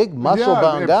was a big,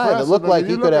 muscle-bound guy that looked like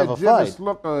he could have a fight.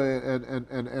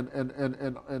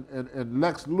 And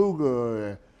Lex Luger,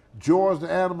 and George the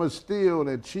Animal Steel,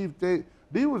 and Chief Day.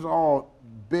 These was all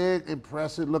big,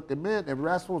 impressive-looking men, and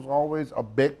wrestling was always a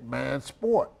big man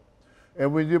sport.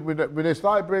 And when they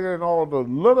started bringing in all the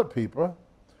little people,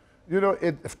 you know,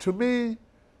 to me,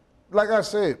 like I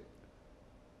said,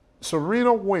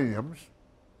 Serena Williams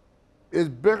is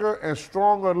bigger and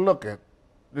stronger looking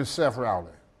than Seth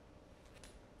Rollins.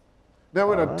 Now,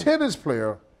 when a tennis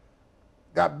player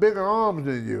got bigger arms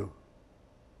than you,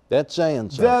 that's saying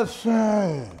something. That's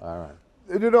saying. All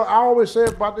right. You know, I always say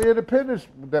about the independence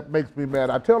that makes me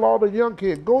mad. I tell all the young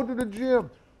kids, go to the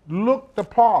gym, look the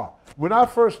part. When I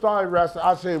first started wrestling,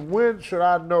 I said, when should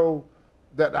I know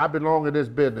that I belong in this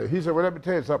business? He said, well, let me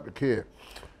tell you something, kid.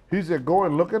 He said, go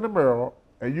and look in the mirror,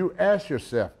 and you ask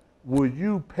yourself, will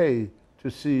you pay to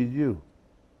see you?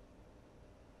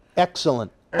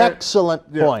 Excellent.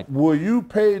 Excellent point. Will you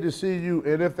pay to see you?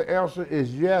 And if the answer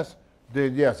is yes,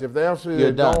 then yes. If the answer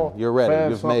is done. no, You're ready. find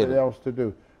You've made something it. else to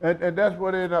do. And that's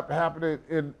what ended up happening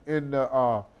in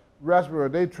the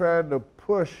wrestling. They trying to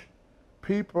push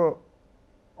people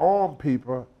on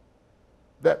people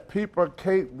that people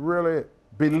can't really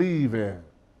believe in.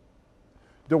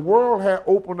 The world had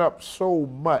opened up so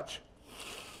much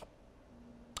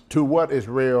to what is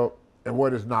real and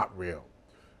what is not real.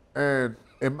 And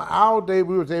in our day,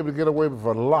 we was able to get away with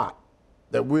a lot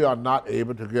that we are not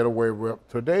able to get away with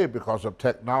today because of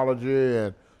technology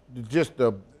and just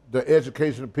the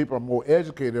education of people are more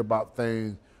educated about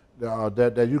things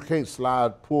that you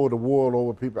can't pull the wool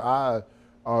over people's eyes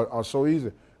are so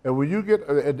easy. And when you get,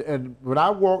 and when I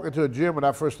walk into a gym, when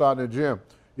I first started in the gym,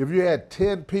 if you had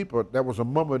 10 people that was a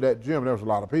member of that gym, that was a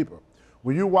lot of people.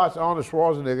 When you watch Arnold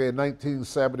Schwarzenegger in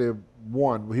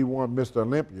 1971, when he won Mr.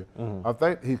 Olympia, I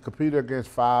think he competed against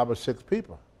 5 or 6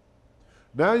 people.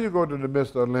 Now you go to the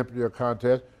Mr. Olympia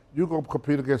contest, you're going to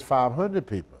compete against 500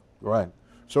 people. Right.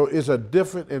 So it's a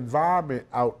different environment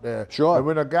out there. Sure. And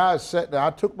when a guy sat there,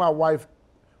 I took my wife,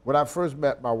 when I first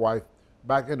met my wife,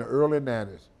 back in the early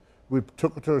 90s, we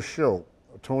took her to a show,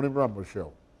 a Tony Rumble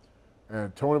show.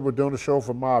 And Tony was doing the show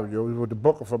for Mario. He was the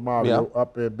booker for Mario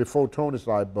up there before Tony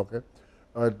started booking.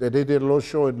 They did a little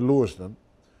show in Lewiston,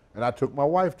 and I took my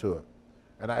wife to it.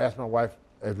 And I asked my wife,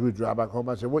 as we drive back home,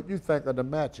 I said, what do you think of the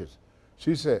matches?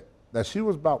 She said, now she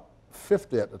was about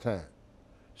 50 at the time.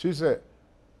 She said,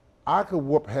 I could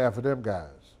whoop half of them guys.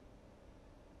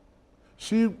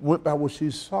 She went by what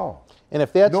she saw. And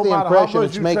if that's the impression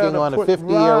it's making on a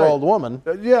 50-year-old woman.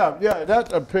 Yeah, that's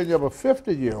the opinion of a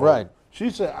 50-year-old. Right. She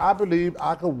said, I believe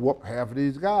I could whoop half of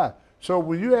these guys. So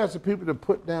when you ask the people to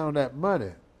put down that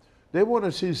money, they want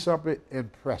to see something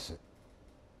impressive.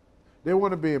 They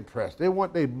want to be impressed. They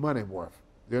want their money worth,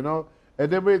 you know?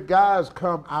 And then when guys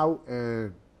come out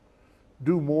and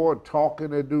do more talking,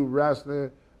 they do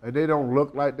wrestling, and they don't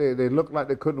look like they look like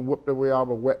they couldn't whoop their way out of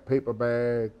a wet paper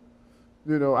bag.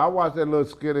 You know, I watched that little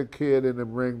skinny kid in the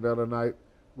ring the other night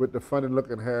with the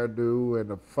funny-looking hairdo and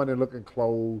the funny-looking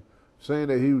clothes, saying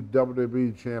that he was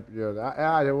WWE champion.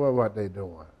 I don't know what they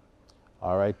doing.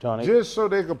 All right, Tony. Just so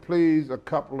they could please a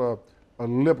couple of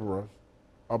liberals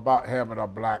about having a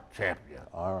black champion.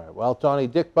 All right. Well, Tony,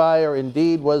 Dick Beyer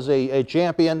indeed was a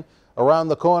champion around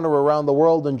the corner, around the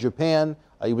world in Japan.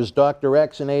 He was Dr.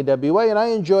 X in AWA, and I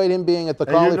enjoyed him being at the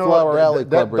Cauliflower Alley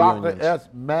Club reunions. Dr. X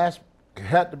mask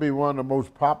had to be one of the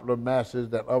most popular masks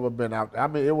that ever been out there. I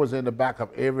mean, it was in the back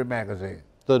of every magazine.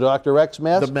 The Dr. X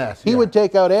mask? The mask, He would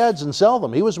take out ads and sell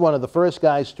them. He was one of the first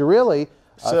guys to really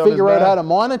figure out how to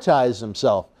monetize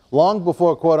himself, long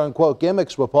before quote-unquote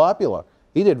gimmicks were popular.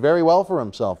 He did very well for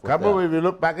himself with that. If you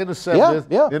look back in the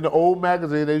 70s, in the old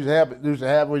magazine, they used to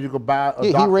have where you could buy a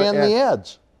He ran the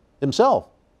ads himself.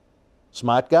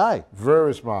 Smart guy.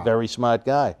 Very smart. Very smart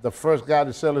guy. The first guy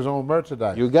to sell his own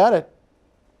merchandise. You got it.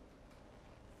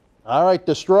 All right,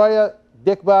 Destroyer,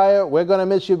 Dick Beyer, we're going to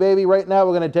miss you, baby. Right now,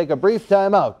 we're going to take a brief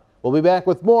time out. We'll be back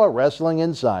with more Wrestling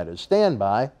Insiders. Stand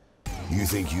by. You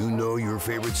think you know your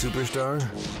favorite superstar?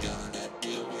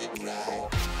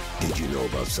 Did you know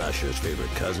about Sasha's favorite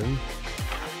cousin?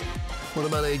 What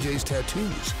about AJ's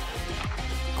tattoos?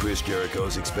 Chris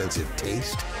Jericho's expensive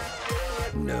taste?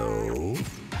 No.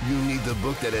 You need the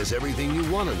book that has everything you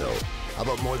want to know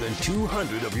about more than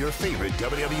 200 of your favorite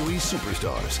WWE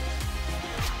superstars.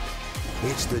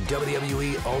 It's the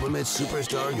WWE Ultimate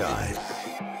Superstar Guide.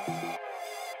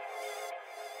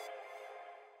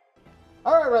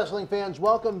 All right, wrestling fans,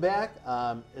 welcome back.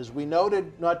 As we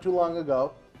noted not too long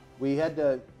ago, we had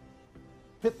to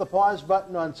hit the pause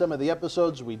button on some of the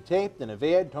episodes we taped and have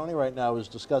aired. Tony right now is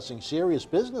discussing serious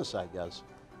business, I guess.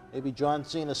 Maybe John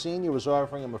Cena Sr. was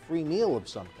offering him a free meal of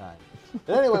some kind.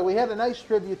 But anyway, we had a nice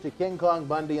tribute to King Kong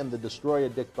Bundy and the Destroyer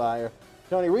Dick Beyer.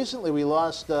 Tony, recently we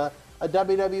lost a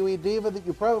WWE diva that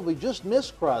you probably just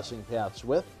missed crossing paths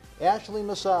with, Ashley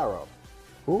Massaro.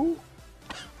 Who?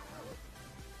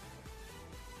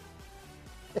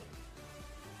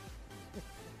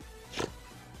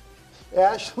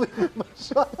 Ashley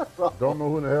Massaro. Don't know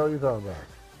who the hell you're talking about.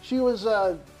 She was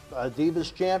a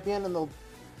Divas champion in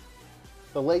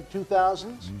the late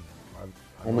 2000s.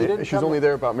 She was only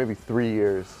there about maybe 3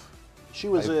 years. She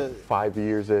was like 5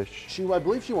 years-ish. I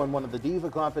believe she won one of the Diva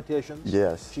competitions.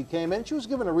 Yes. She came in. She was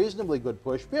given a reasonably good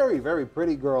push. Very, very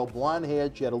pretty girl, blonde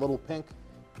haired. She had a little pink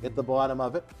at the bottom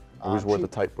of it. Always wore the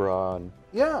tight bra. And,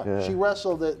 yeah, she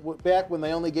wrestled back when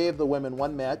they only gave the women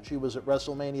one match. She was at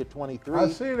WrestleMania 23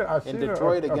 in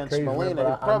Detroit against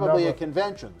Melina, probably at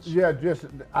conventions. Yeah, just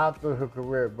after her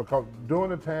career, because during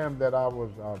the time that I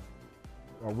was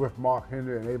with Mark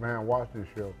Henry and Abraham Washington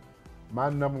show, my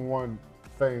 #1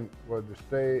 thing was to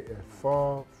stay as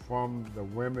far from the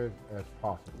women as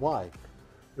possible. Why?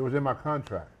 It was in my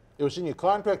contract. It was in your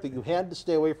contract that you had to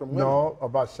stay away from women? No,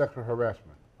 about sexual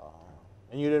harassment.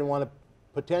 And you didn't want to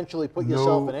potentially put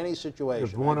yourself in any situation.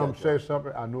 If one of them said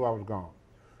something, I knew I was gone.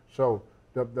 So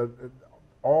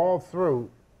all through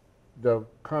the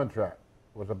contract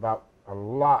was about a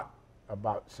lot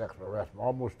about sexual harassment,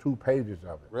 almost 2 pages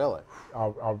of it. Really?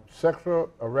 Sexual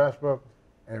harassment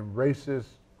and racist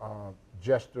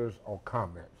gestures or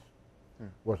comments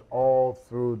was all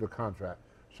through the contract.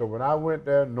 So when I went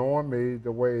there, knowing me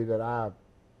the way that I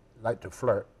like to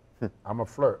flirt, I'm a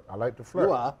flirt. I like to flirt.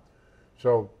 You are.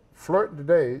 So flirting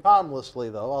today. Harmlessly,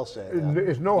 though, I'll say that.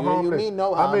 It's no harmless. You mean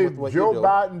no harm with what Joe you do.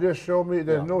 Biden just showed me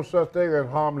there's no such thing as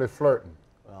harmless flirting.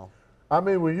 Well, I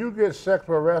mean, when you get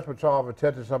sexual harassment charge for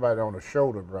touching somebody on the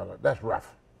shoulder, brother, that's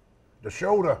rough. The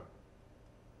shoulder.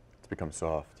 It's become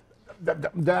soft.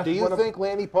 Do you think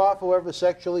Lanny Poffo ever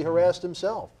sexually harassed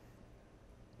himself?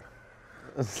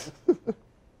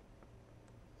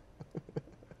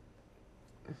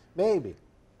 Maybe.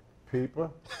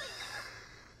 People,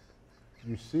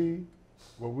 you see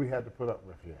what we had to put up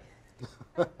with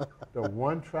here. The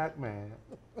one-track man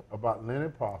about Lenny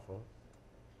Poffo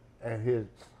and his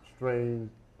strange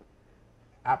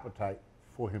appetite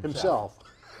for himself.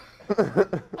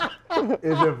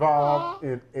 Is involved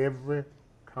in every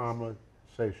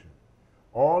conversation.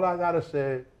 All I got to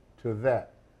say to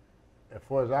that, as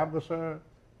far as I'm concerned,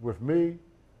 with me,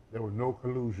 there was no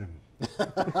collusion.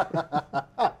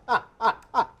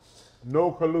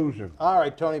 No collusion. All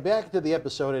right, Tony, back to the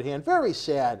episode at hand. Very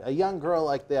sad. A young girl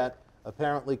like that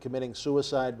apparently committing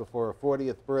suicide before her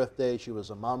 40th birthday. She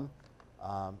was a mom.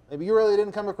 Maybe you really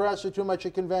didn't come across her too much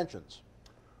at conventions.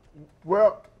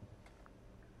 Well,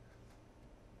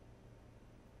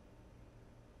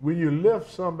 when you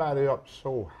lift somebody up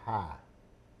so high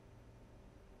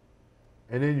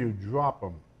and then you drop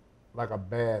them like a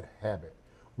bad habit.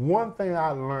 One thing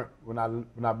I learned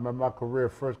when my career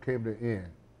first came to end,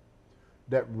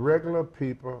 that regular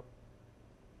people,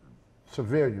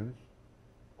 civilians,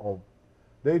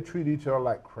 they treat each other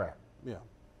like crap. Yeah.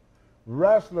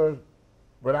 Wrestlers,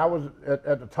 when I was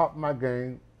at the top of my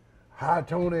game, hi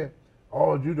Tony,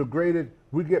 oh you the greatest.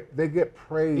 They get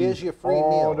praised. Here's your free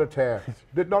all meal. the time.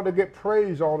 They get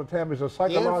praised all the time. It's a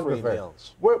psychological and free thing.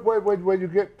 meals. When you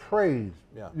get praised,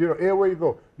 yeah. You know, everywhere you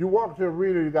go. You walk to the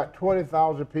arena, you got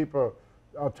 20,000 people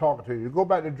talking to you. You go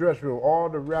back to the dressing room, all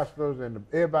the wrestlers and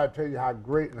everybody tell you how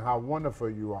great and how wonderful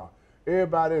you are.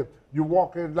 Everybody, you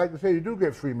walk in, like I say, you do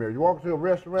get free meal. You walk to a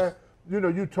restaurant, you know,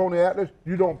 you Tony Atlas,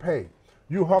 you don't pay.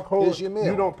 You Huck Hogan,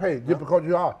 you don't pay just because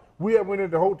you are. We had went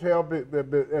into the hotel and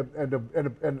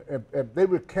they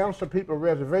would cancel people's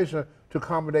reservation to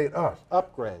accommodate us.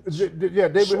 Upgrades. Yeah,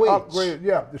 they would Suites. upgrade.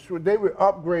 Yeah, they would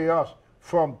upgrade us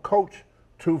from coach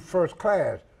to first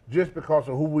class just because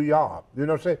of who we are. You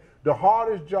know what I'm saying? The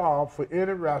hardest job for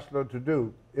any wrestler to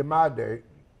do in my day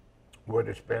was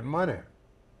to spend money.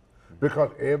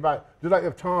 Because everybody, just like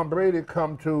if Tom Brady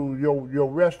come to your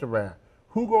restaurant,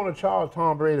 Who going to charge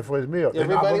Tom Brady for his meal?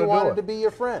 Everybody wanted to be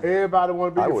your friend. Everybody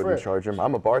wanted to be your friend. I wouldn't charge him.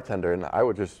 I'm a bartender, and I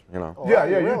would just, you know. Oh, yeah,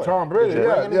 really? You Tom Brady.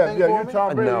 Yeah, you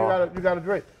Tom Brady. No. You got a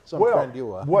drink. Some friend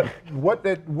you are. What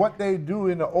they do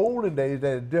in the olden days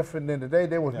that is different than today.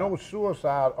 There was no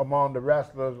suicide among the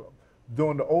wrestlers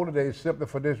during the older days simply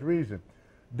for this reason.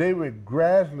 They would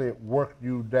gradually work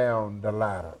you down the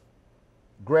ladder.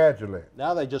 Gradually.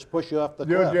 Now they just push you off the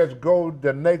cliff. You just go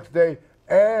the next day,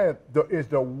 and it's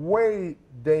the way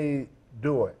they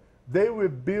do it. They will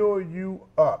build you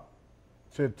up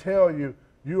to tell you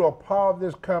you are part of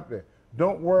this company.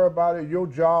 Don't worry about it. Your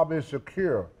job is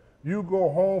secure. You go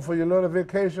home for your little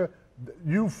vacation.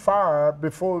 You fired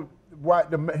before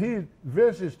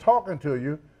Vince is talking to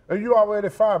you, and you already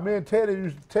fired. Me and Teddy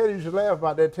used to laugh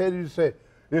about that. Teddy used to say,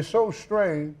 it's so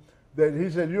strange that he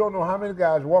said, you don't know how many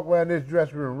guys walk around this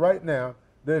dressing room right now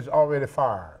that's already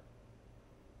fired.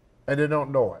 And they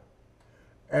don't know it.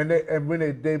 And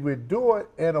when they would do it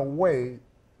in a way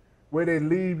where they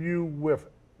leave you with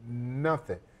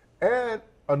nothing. And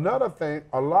another thing,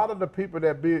 a lot of the people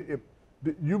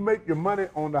you make your money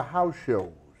on the house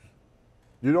shows.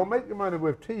 You don't make your money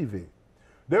with TV.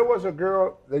 There was a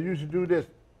girl that used to do this.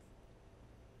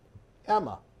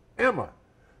 Emma.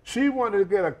 She wanted to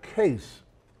get a case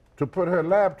to put her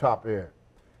laptop in,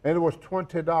 and it was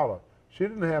 $20. She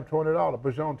didn't have $20,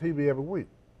 but she's on TV every week.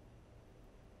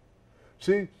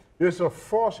 See, it's a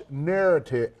false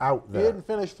narrative out there. You didn't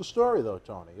finish the story, though,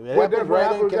 Tony. It happened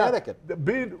right in Connecticut.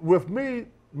 With me,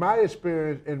 my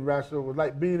experience in wrestling was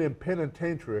like being in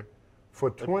penitentiary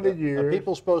for 20 years. Are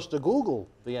people supposed to Google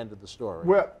the end of the story?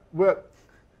 Well,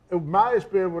 my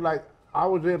experience was like I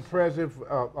was in prison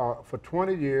for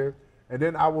 20 years, and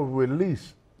then I was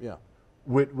released. Yeah.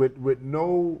 With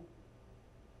no,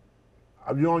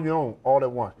 you're on your own all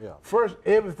at once. Yeah. First,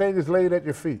 everything is laid at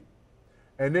your feet,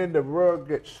 and then the rug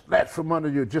gets snatched from under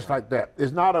you just like that.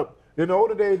 It's not in the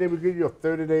older days, they would give you a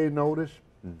 30-day notice.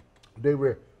 They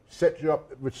would set you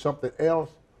up with something else.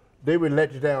 They would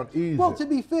let you down easy. Well, to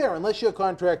be fair, unless your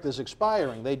contract is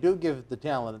expiring, they do give the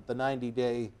talent the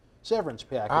 90-day severance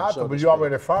package. But you're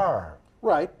already fired.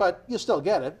 Right, but you still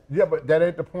get it. Yeah, but that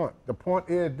ain't the point. The point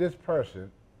is this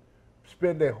person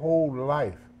spend their whole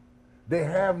life. They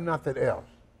have nothing else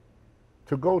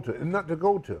to go to. There's nothing to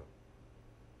go to.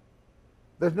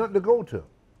 There's nothing to go to.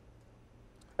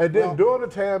 And then during the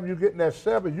time you get in that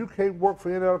seven, you can't work for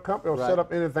any other company or set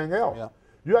up anything else. Yeah.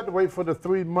 You have to wait for the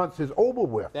 3 months is over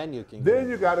with. Then you can. Then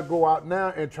you got to go out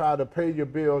now and try to pay your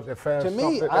bills and find something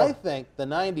else. To me, I think the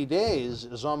 90 days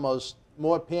is almost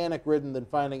more panic-ridden than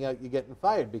finding out you're getting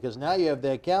fired, because now you have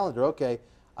their calendar. Okay,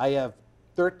 I have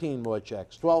 13 more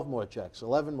checks, 12 more checks,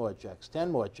 11 more checks, 10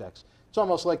 more checks. It's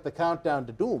almost like the countdown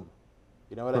to doom.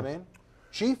 You know what I mean?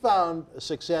 She found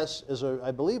success as, I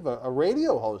believe, a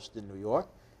radio host in New York,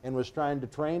 and was trying to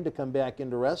train to come back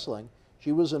into wrestling.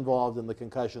 She was involved in the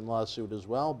concussion lawsuit as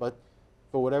well, but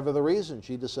for whatever the reason,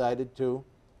 she decided to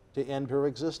end her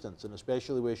existence, and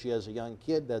especially where she has a young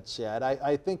kid, that's sad.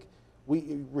 I think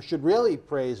we should really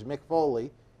praise Mick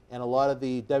Foley and a lot of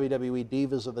the WWE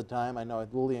divas of the time. I know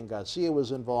Lillian Garcia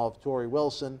was involved, Tori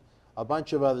Wilson, a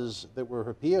bunch of others that were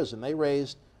her peers, and they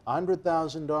raised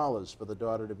 $100,000 for the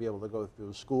daughter to be able to go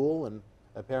through school and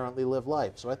apparently live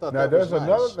life. So I thought that was nice. Now, there's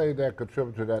another thing that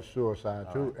contributed to that suicide,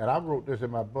 too, and I wrote this in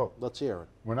my book. Let's hear it.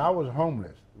 When I was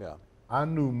homeless, I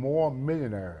knew more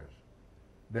millionaires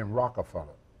than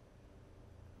Rockefeller,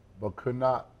 but could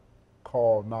not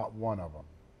call not one of them.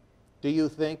 Do you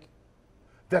think?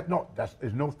 There's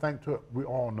no thank to it. We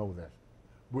all know this.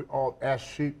 We all, as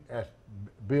sheep, as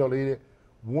Bill Edie,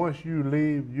 once you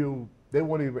leave, they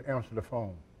won't even answer the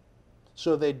phone.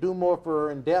 So they do more for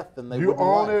her in death than they would in life. You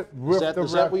own it with the rest.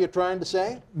 Is that what you're trying to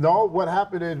say? No, what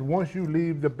happened is once you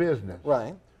leave the business,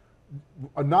 right?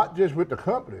 Not just with the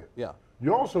company. Yeah.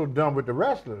 You're also done with the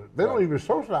wrestlers. They don't even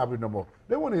socialize with no more.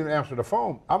 They won't even answer the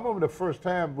phone. I remember the first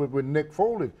time with Nick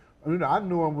Foley. You know, I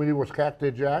knew him when he was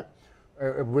Cactus Jack,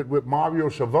 with Mario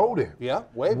Savodi. Yeah,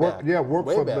 way back.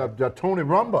 Worked for the Tony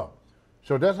Rumba.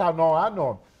 So that's how I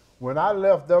know him. When I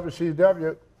left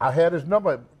WCW, I had his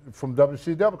number from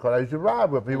WCW because I used to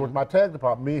ride with him. He was my tag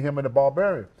department, me, him, and the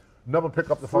Barbarian. Never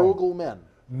pick up the phone. Frugal men.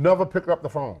 Never pick up the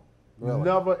phone. Really?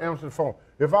 Never answer the phone.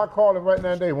 If I call him right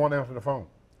now and they won't answer the phone.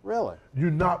 Really? You're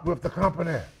not with the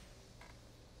company.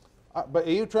 But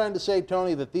are you trying to say,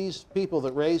 Tony, that these people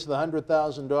that raised the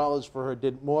 $100,000 for her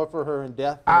did more for her in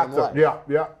death than in life?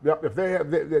 Yeah. If they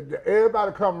have,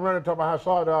 everybody come running and talk about how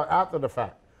sorry they are after the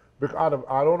fact. Because I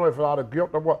don't know if it's out of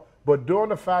guilt or what, but during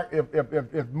the fact,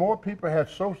 if more people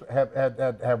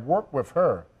have worked with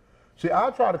her, see,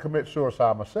 I tried to commit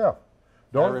suicide myself.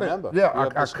 I remember.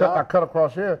 I cut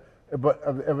across here, But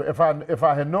if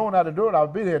I had known how to do it,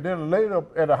 I'd be there. Then later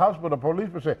at the hospital, the police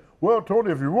would say, "Well,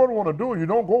 Tony, if you really want to do it, you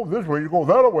don't go this way, you go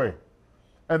the other way."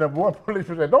 And the one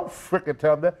policeman said, "Don't frickin'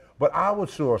 tell them that." But I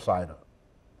was suicidal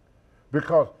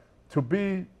because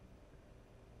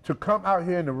to come out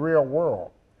here in the real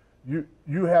world,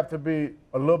 you have to be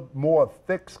a little more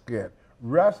thick-skinned.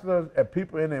 Wrestlers and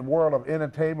people in the world of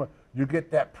entertainment, you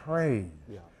get that praise.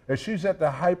 Yeah. And she's at the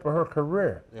height of her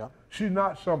career. Yeah. She's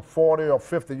not some 40 or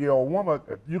 50-year-old woman.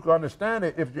 You can understand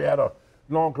it if you had a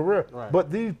long career. Right. But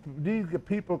these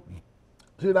people,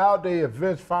 see, nowadays, if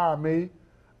Vince fired me,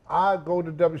 I'd go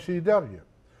to WCW.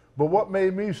 But what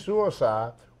made me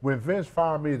suicide, when Vince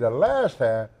fired me the last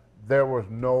time, there was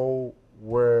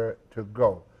nowhere to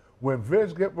go. When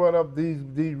Vince get rid of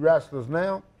these wrestlers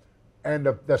now, and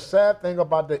the sad thing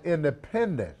about the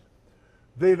independents,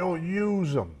 they don't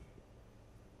use them.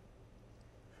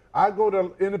 I go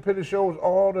to independent shows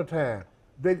all the time.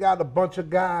 They got a bunch of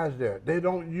guys there. They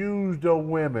don't use the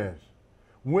women.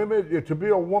 Women, to be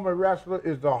a woman wrestler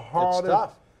is the hardest. It's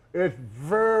tough. It's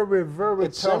very, very tough.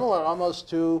 It's similar almost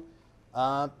to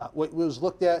what was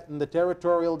looked at in the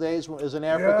territorial days as an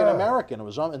African American. It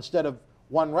was instead of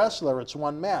one wrestler, it's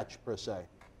one match per se.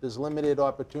 There's limited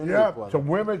opportunity for them. So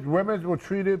women were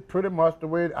treated pretty much the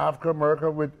way African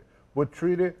America were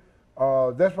treated.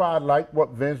 That's why I like what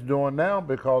Vince doing now,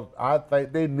 because I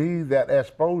think they need that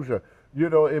exposure. You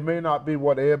know, it may not be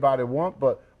what everybody wants,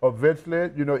 but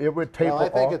eventually, you know, it would taper off. Well, I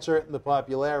think it's hurting the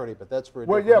popularity, but that's for a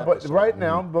different but episode. Right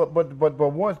now, but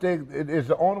once it's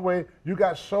the only way. You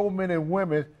got so many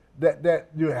women that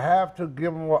you have to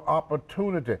give them an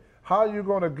opportunity. How are you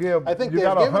going to give? I think they've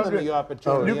given them the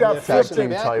opportunity. You got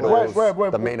 15 titles,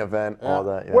 the main event, all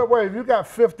that. Yeah. Wait, if you got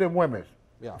 50 women,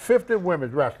 50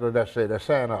 women wrestlers, let's say, that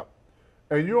sign up,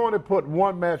 and you only put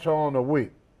one match on a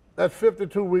week, that's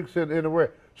 52 weeks in a way.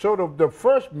 So the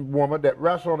first woman that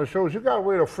wrestles on the shows, you got to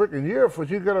wait a freaking year for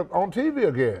she to get on TV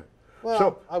again. Well,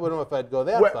 so, I wouldn't know if I'd go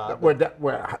that far.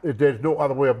 There's no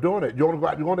other way of doing it. You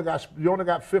only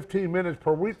got 15 minutes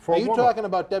per week for a woman. Are you talking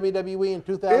about WWE in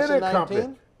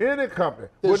 2019? Any company.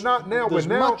 We're not now. There's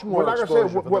much more exposure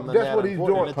for them than that's what he's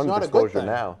doing. It's not a good thing.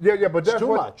 Now. Yeah, but that's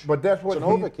But that's what it's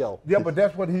an overkill. Yeah, but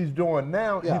that's what he's doing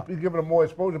now. Yeah. He's giving them more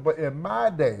exposure. But in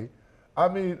my day, I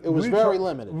mean, it was very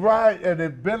limited. Right, and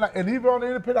it's been like, and even on the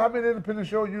independent, how many independent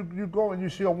shows you go and you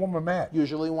see a woman match?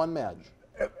 Usually one match.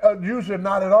 Usually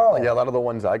not at all. Yeah, a lot of the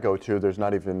ones I go to, there's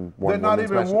not even one. They're not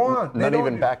even one. Not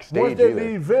even backstage once they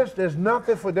either. leave Vince, there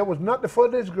was nothing for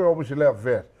this girl when she left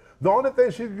Vince. The only thing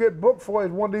she could get booked for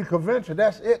is one of these conventions.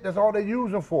 That's it. That's all they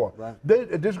use her for. Right.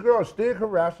 This girl still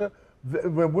harassed her.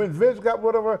 When Vince got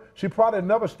rid of her, she probably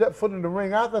never stepped foot in the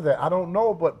ring after that. I don't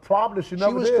know, but probably she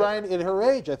never did. She was trying, at her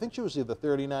age, I think she was either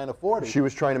 39 or 40. She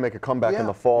was trying to make a comeback in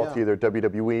the fall to either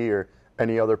WWE or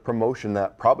any other promotion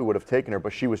that probably would have taken her,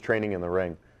 but she was training in the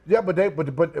ring. Yeah, but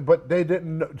they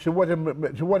didn't. She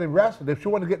wasn't wrestling. She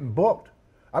wasn't getting booked.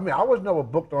 I mean, I was never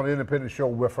booked on an independent show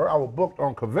with her. I was booked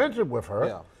on convention with her.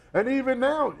 Yeah. And even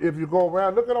now, if you go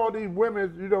around, look at all these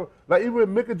women, you know, like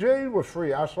even Mick James was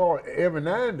free. I saw it every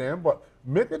now and then, but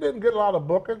Mick didn't get a lot of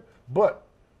booking. But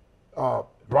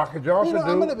Rocky Johnson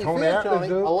Tony Atlas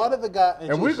do. A lot of the guys,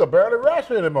 and we could barely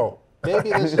wrestle anymore.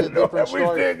 Maybe this is a different story.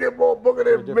 We still get more booking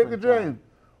than Mick James,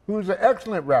 who's an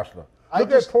excellent wrestler.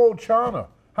 Look at Paul China.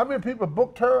 How many people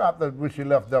booked her after when she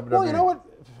left WWE? Well, you know what?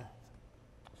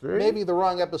 See? Maybe the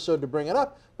wrong episode to bring it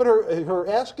up, but her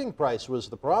asking price was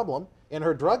the problem, and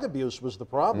her drug abuse was the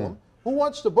problem. Who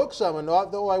wants to book someone,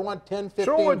 although I want 10, 15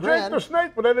 grand? So was Jake the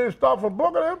Snake, but they didn't stop from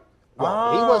booking him?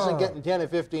 Well, he wasn't getting 10 or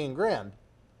 15 grand.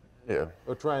 Yeah.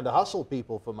 Or trying to hustle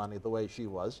people for money the way she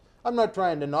was. I'm not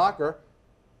trying to knock her,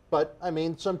 but, I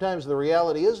mean, sometimes the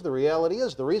reality is the reality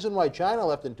is. The reason why China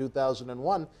left in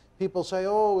 2001, people say,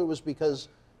 oh, it was because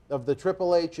of the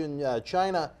Triple H and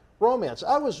China romance.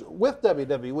 I was with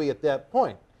WWE at that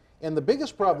point, and the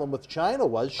biggest problem with China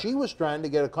was she was trying to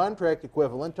get a contract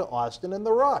equivalent to Austin and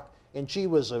The Rock, and she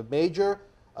was a major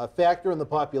factor in the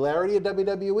popularity of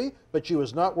WWE, but she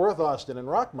was not worth Austin and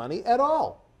Rock money at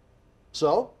all.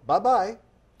 So, bye-bye.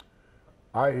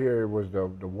 I hear it was the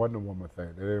Wonder Woman thing.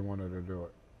 They didn't want her to do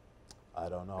it. I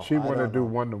don't know. She wanted to do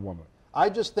Wonder Woman. I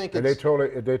just think and they told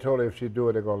her if she do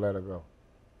it, they're going to let her go.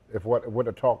 If what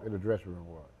the talk in the dressing room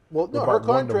was. Well, no, her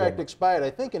contract expired, I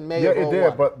think, in May of 2001. Yeah,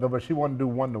 it did, but she wanted to do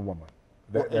Wonder Woman.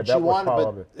 That was part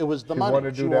of it. It was the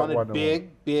money. She wanted big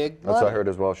money. That's what I heard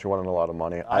as well. She wanted a lot of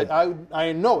money.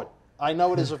 I know it. I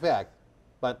know it is a fact,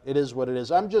 but it is what it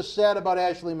is. I'm just sad about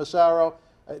Ashley Massaro.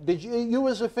 Did you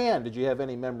as a fan, did you have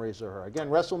any memories of her? Again,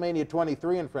 WrestleMania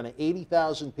 23 in front of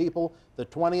 80,000 people, the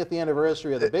 20th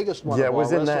anniversary of the biggest one of all, WrestleMania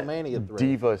 3. WrestleMania Yeah, it was in 3. that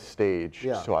diva stage,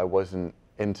 so I wasn't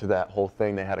into that whole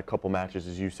thing. They had a couple matches,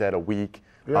 as you said, a week,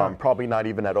 probably not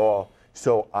even at all.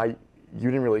 So you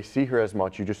didn't really see her as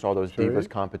much. You just saw those divas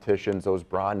competitions, those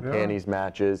bra and panties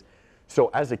matches. So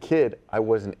as a kid, I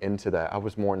wasn't into that. I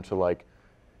was more into, like,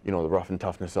 you know, the rough and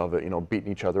toughness of it, you know,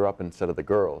 beating each other up instead of the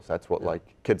girls. That's what, like,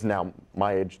 kids now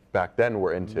my age back then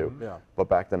were into. But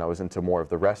back then I was into more of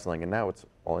the wrestling, and now it's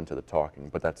all into the talking.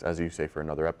 But that's, as you say, for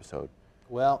another episode.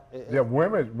 Well,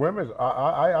 women's.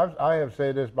 I have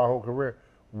said this my whole career.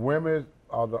 Women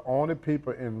are the only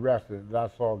people in wrestling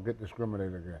that I saw get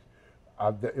discriminated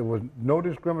against. It was no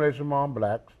discrimination among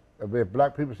blacks. If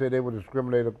black people say they were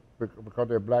discriminated because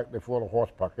they're black, they fall a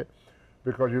horse bucket.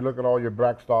 Because you look at all your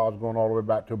black stars going all the way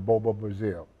back to Bobo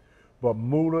Brazil. But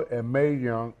Moolah and Mae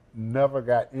Young never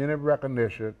got any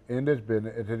recognition in this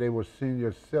business until they were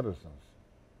senior citizens.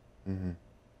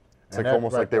 It's like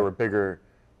almost like they were bigger,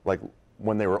 like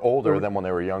when they were older than when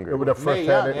they were younger. It was the first Mae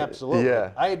Young, absolutely.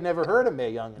 Yeah. I had never heard of Mae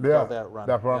Young until that run.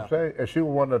 That's what I'm saying. And she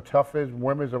was one of the toughest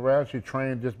women around. She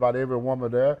trained just about every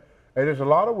woman there. And there's a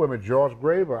lot of women. George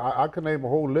Graver, I could name a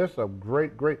whole list of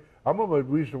great. I remember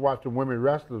we used to watch the women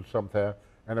wrestlers sometime,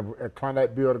 and a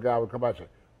Klondike Bill, the guy, would come out and say,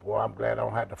 "Boy, I'm glad I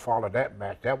don't have to follow that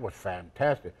match. That was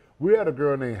fantastic." We had a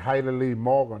girl named Hailey Lee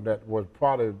Morgan that was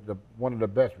probably one of the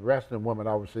best wrestling women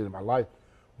I've ever seen in my life.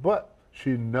 But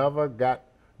she never got,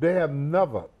 they have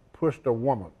never pushed a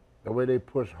woman the way they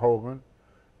pushed Hogan.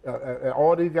 And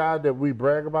all these guys that we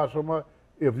brag about so much,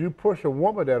 if you push a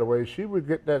woman that way, she would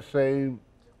get that same.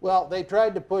 Well, they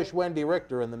tried to push Wendy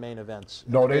Richter in the main events.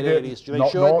 No, they didn't. They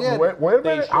sure did. Wait a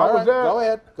minute. I was there.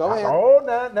 Go ahead. Oh,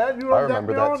 now you don't got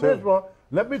me on this one.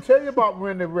 Let me tell you about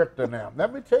Wendy Richter now.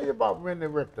 Let me tell you about Wendy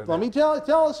Richter now. Let me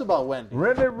tell us about Wendy.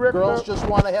 Wendy Richter. Girls just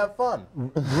want to have fun.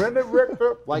 Wendy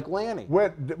Richter. Like Lanny.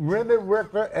 Wendy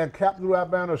Richter and Captain Lou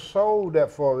Albano sold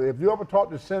that for her. If you ever talk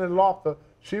to Cindy Lauper,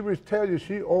 she would tell you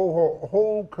she owed her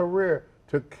whole career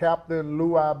to Captain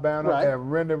Lou Albano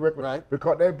and Wendy Richter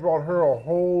because they brought her a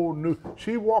whole new.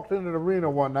 She walked into the arena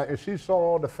one night and she saw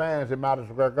all the fans in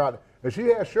Madison Square Garden. And she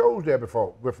had shows there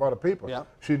before with other people.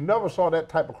 She never saw that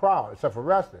type of crowd except for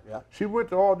wrestling. She went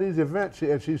to all these events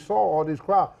and she saw all these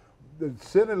crowds.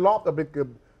 Cindy Lauper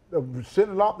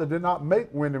did not make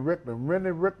Wendy Richter.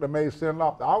 Wendy Richter made Cindy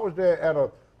Lauper. I was there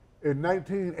in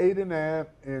 1989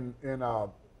 in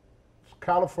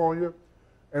California,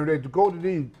 and they'd go to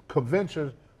these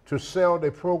conventions to sell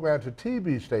their program to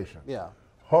TV stations.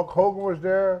 Hulk Hogan was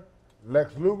there,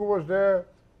 Lex Luger was there,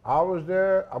 I was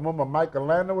there. I remember Michael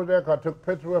Landon was there because I took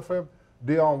pictures with him.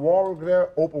 Dionne Warwick was there.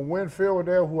 Oprah Winfrey was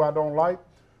there, who I don't like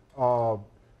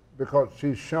because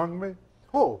she shunned me.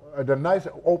 Who? The nice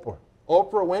Oprah.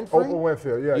 Oprah Winfrey? Oprah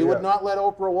Winfrey, yeah. You would not let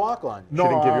Oprah walk on you. No, she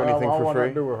didn't give you anything for free? I want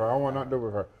nothing to do with her. I want nothing to do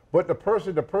with her. But the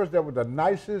person that was the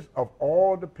nicest of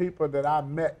all the people that I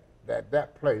met at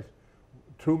that place,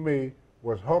 to me,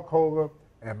 was Hulk Hogan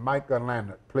and Michael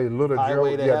Landon. Played Little Joe.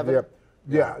 Highway to Heaven?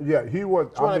 Yeah, he was.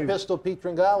 It's one of Pistol Pete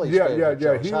Tringali's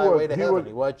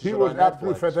He was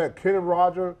absolutely fantastic. Kenny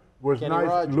Rogers was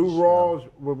nice. Lou Rawls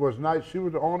was nice. She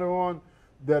was the only one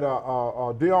that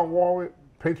Dionne Warwick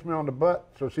pinched me on the butt,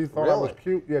 so she thought I was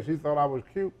cute. Yeah, she thought I was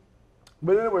cute.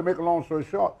 But anyway, make a long story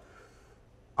short,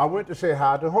 I went to say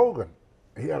hi to Hogan.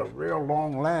 He had a real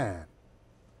long line.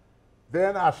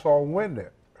 Then I saw Wendy.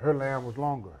 Her line was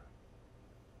longer.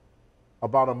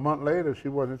 About a month later, she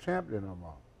wasn't champion no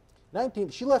more.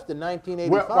 She left in 1985.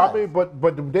 Well, I mean,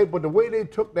 but the way they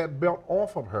took that belt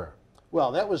off of her.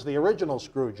 Well, that was the original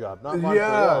screw job, not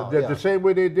Montreal. The same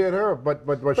way they did her. But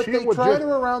she they was tried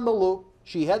her around the loop.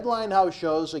 She headlined house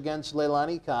shows against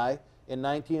Leilani Kai in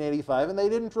 1985, and they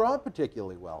didn't draw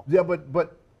particularly well. Yeah,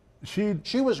 but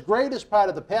she was great as part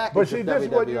of the package. But see, this is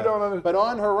what you don't understand. But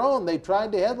on her own, they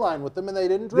tried to headline with them, and they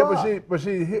didn't draw. Yeah, but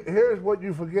see, here's what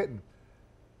you're forgetting.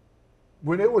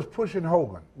 When they was pushing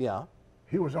Hogan,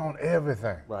 he was on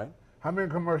everything. Right. How many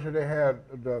commercials they had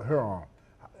her on?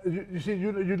 You see,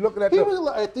 you're looking at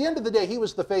at the end of the day, he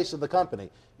was the face of the company.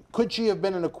 Could she have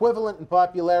been an equivalent in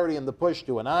popularity in the push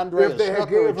to an Andre, a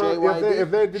Snooker, a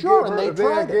JYD? Sure, and they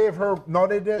tried it. No,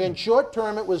 they didn't. In short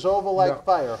term, it was over like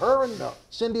fire. Her and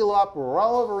Cyndi Lauper were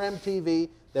all over MTV.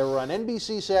 They were on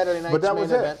NBC Saturday Night's main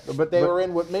event. They were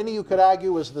in what many you could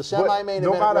argue was the semi-main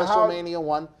event at WrestleMania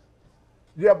 1.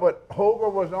 Yeah, but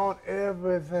Hogan was on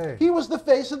everything. He was the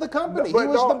face of the company. He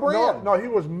was the brand. No, he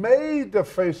was made the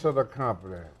face of the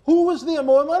company. Who was there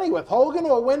more money with, Hogan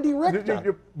or Wendy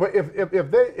Richter? But if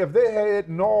they had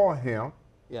ignored him,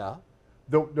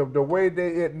 the way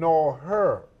they ignore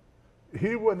her,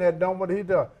 he wouldn't have done what he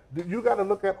done. You got to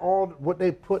look at all what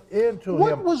they put into him.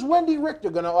 What was Wendy Richter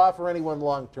going to offer anyone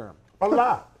long term? A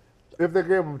lot, if they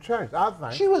gave him a chance, I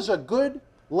think. She was a good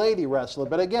lady wrestler,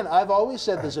 but again, I've always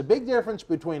said there's a big difference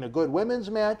between a good women's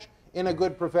match and a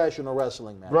good professional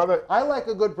wrestling match. Brother, I like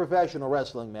a good professional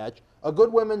wrestling match. A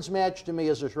good women's match to me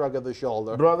is a shrug of the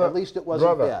shoulder. Brother, at least it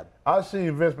wasn't bad. I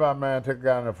seen Vince McMahon take a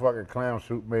guy in a fucking clown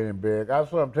suit, made him big. I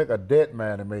saw him take a dead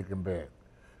man and make him big.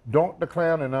 Don't the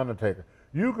Clown and Undertaker.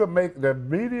 You can make, the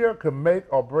media can make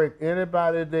or break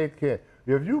anybody they can.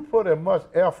 If you put as much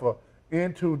effort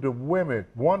into the women,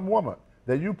 one woman,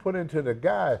 that you put into the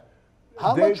guys,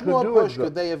 how much more push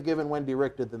could they have given Wendy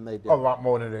Richter than they did? A lot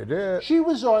more than they did. She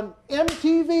was on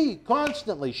MTV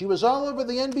constantly. She was all over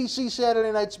the NBC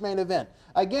Saturday Night's Main Event.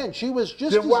 Again, she was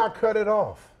just Then why cut it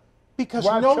off? Because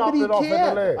why nobody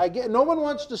cared. No one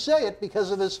wants to say it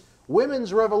because of this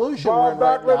women's revolution Bob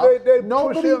we're in right now. they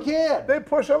nobody cared. They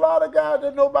push a lot of guys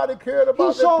that nobody cared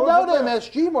about. He sold out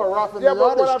MSG more often than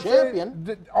not as champion.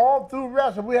 Saying, all through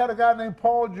wrestling, we had a guy named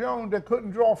Paul Jones that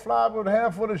couldn't draw fly with a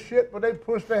handful of shit, but they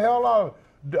pushed the hell out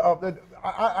of it.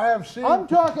 I have seen. I'm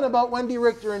talking about Wendy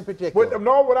Richter in particular.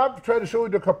 What I'm trying to show you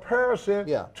the comparison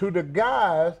to the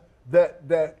guys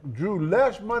that drew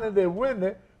less money than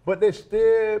Wendy, but they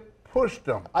still pushed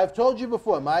them. I've told you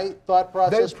before, my thought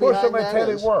process behind that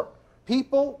is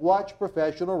people watch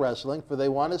professional wrestling for they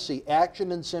want to see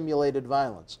action and simulated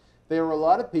violence. There are a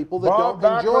lot of people that don't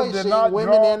enjoy seeing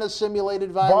women in a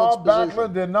simulated violence position. Bob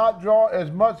Backlund did not draw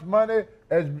as much money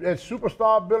as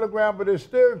Superstar Billy Graham, but they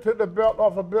still took the belt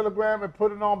off of Billy Graham and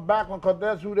put it on Backlund because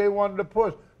that's who they wanted to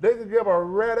push. They could give a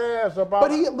red ass about.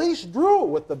 But he at least drew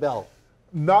with the belt.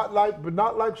 Not like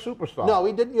Superstar. No,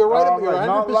 he didn't. You're right. You're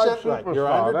 100% right. You're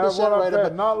 100% right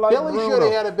about not like Billy should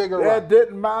have had a bigger run. That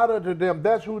didn't matter to them.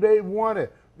 That's who they wanted.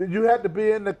 You had to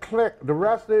be in the clique. The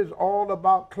wrestling is all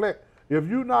about clique. If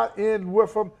you're not in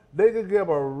with them, they can give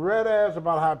a red ass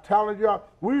about how talented you are.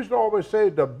 We used to always say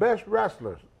the best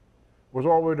wrestlers was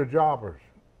always the jobbers.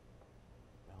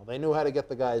 Well, they knew how to get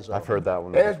the guys off. I've heard that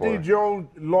one before. SD Jones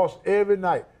lost every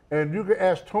night. And you can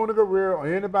ask Tony Guerrero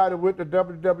or anybody with the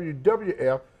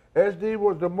WWF, SD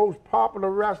was the most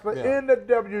popular wrestler in the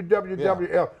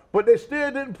WWF, but they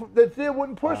still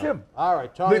wouldn't push him. All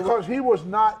right, Tony. Because he was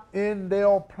not in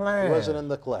their plan. He wasn't in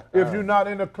the clique. If you're not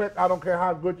in the clique, I don't care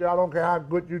how good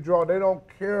you draw. They don't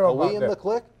care about that. Are we in the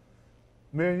clique?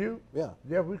 Me and you? Yeah.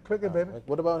 Yeah, we clicking, baby. Right.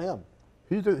 What about him?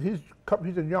 He's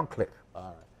a young clique. All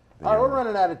right. All right, we're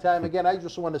running out of time. Again, I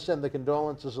just want to send the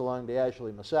condolences along to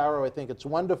Ashley Massaro. I think it's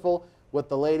wonderful what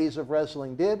the ladies of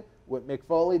wrestling did, what Mick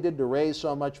Foley did to raise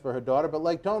so much for her daughter. But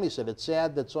like Tony said, it's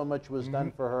sad that so much was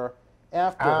done for her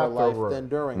after her life than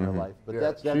during her life.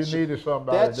 But she needed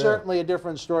somebody. That's certainly a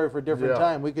different story for a different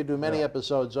time. We could do many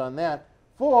episodes on that.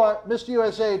 For Mr.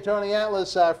 USA, Tony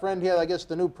Atlas, our friend here, I guess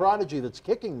the new prodigy that's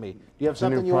kicking me. Do you have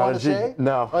something you want to say?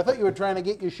 No. Oh, I thought you were trying to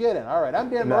get your shit in. All right,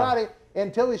 I'm Dan Marotti.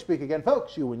 Until we speak again,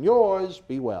 folks, you and yours,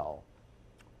 be well.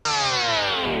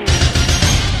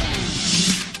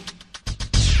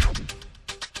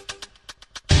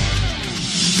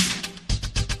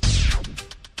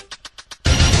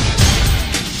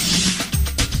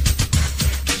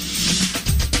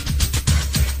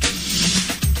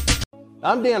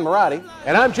 I'm Dan Marotti.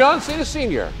 And I'm John Cena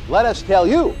Sr. Let us tell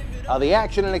you how the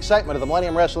action and excitement of the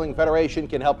Millennium Wrestling Federation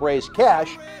can help raise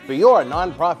cash for your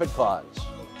nonprofit cause.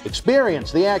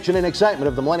 Experience the action and excitement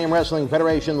of the Millennium Wrestling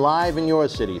Federation live in your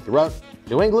city, throughout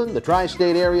New England, the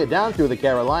tri-state area, down through the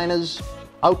Carolinas,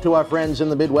 out to our friends in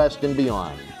the Midwest and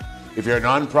beyond. If your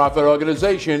nonprofit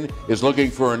organization is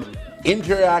looking for an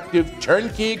interactive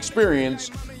turnkey experience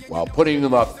while putting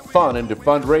enough fun into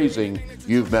fundraising,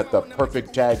 you've met the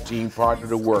perfect tag team partner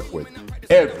to work with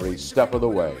every step of the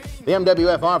way. The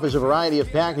MWF offers a variety of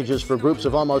packages for groups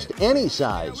of almost any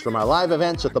size, from our live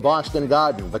events at the Boston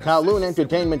Garden, the Kowloon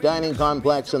Entertainment Dining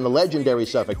Complex, and the legendary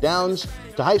Suffolk Downs,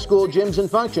 to high school gyms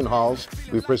and function halls.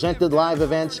 We've presented live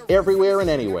events everywhere and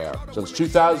anywhere. Since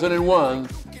 2001,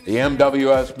 the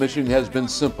MWF's mission has been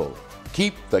simple: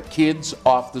 keep the kids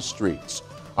off the streets.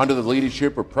 Under the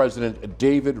leadership of President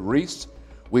David Reese,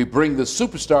 we bring the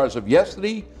superstars of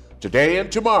yesterday, today,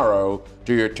 and tomorrow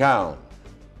to your town.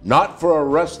 Not for a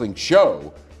wrestling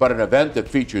show, but an event that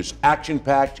features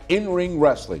action-packed in-ring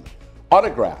wrestling,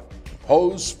 autograph,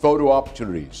 pose photo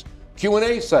opportunities,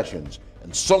 Q&A sessions,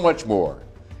 and so much more.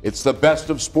 It's the best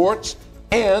of sports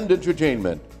and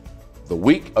entertainment. The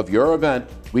week of your event,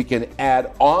 we can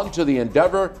add on to the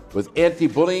endeavor with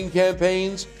anti-bullying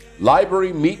campaigns,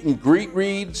 library meet and greet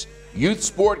reads, youth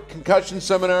sport concussion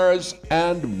seminars,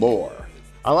 and more.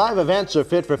 Our live events are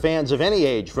fit for fans of any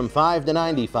age from 5 to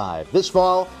 95. This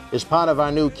fall is part of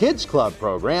our new Kids Club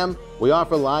program. We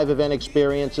offer live event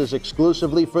experiences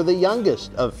exclusively for the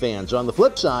youngest of fans. On the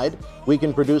flip side, we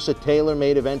can produce a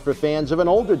tailor-made event for fans of an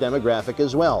older demographic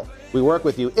as well. We work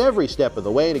with you every step of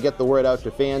the way to get the word out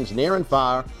to fans near and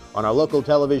far on our local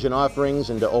television offerings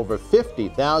and to over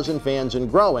 50,000 fans and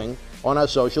growing on our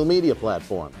social media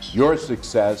platforms. Your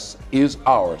success is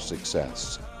our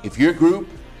success. If your group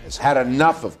has had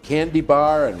enough of candy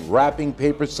bar and wrapping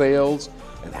paper sales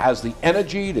and has the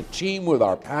energy to team with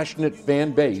our passionate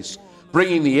fan base,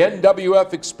 bringing the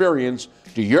NWF experience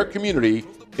to your community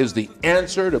is the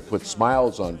answer to put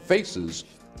smiles on faces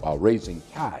while raising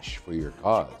cash for your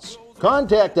cause.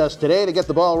 Contact us today to get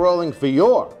the ball rolling for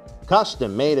your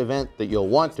custom-made event that you'll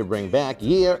want to bring back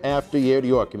year after year to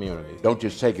your community. Don't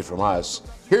just take it from us.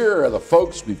 Here are the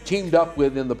folks we've teamed up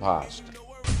with in the past.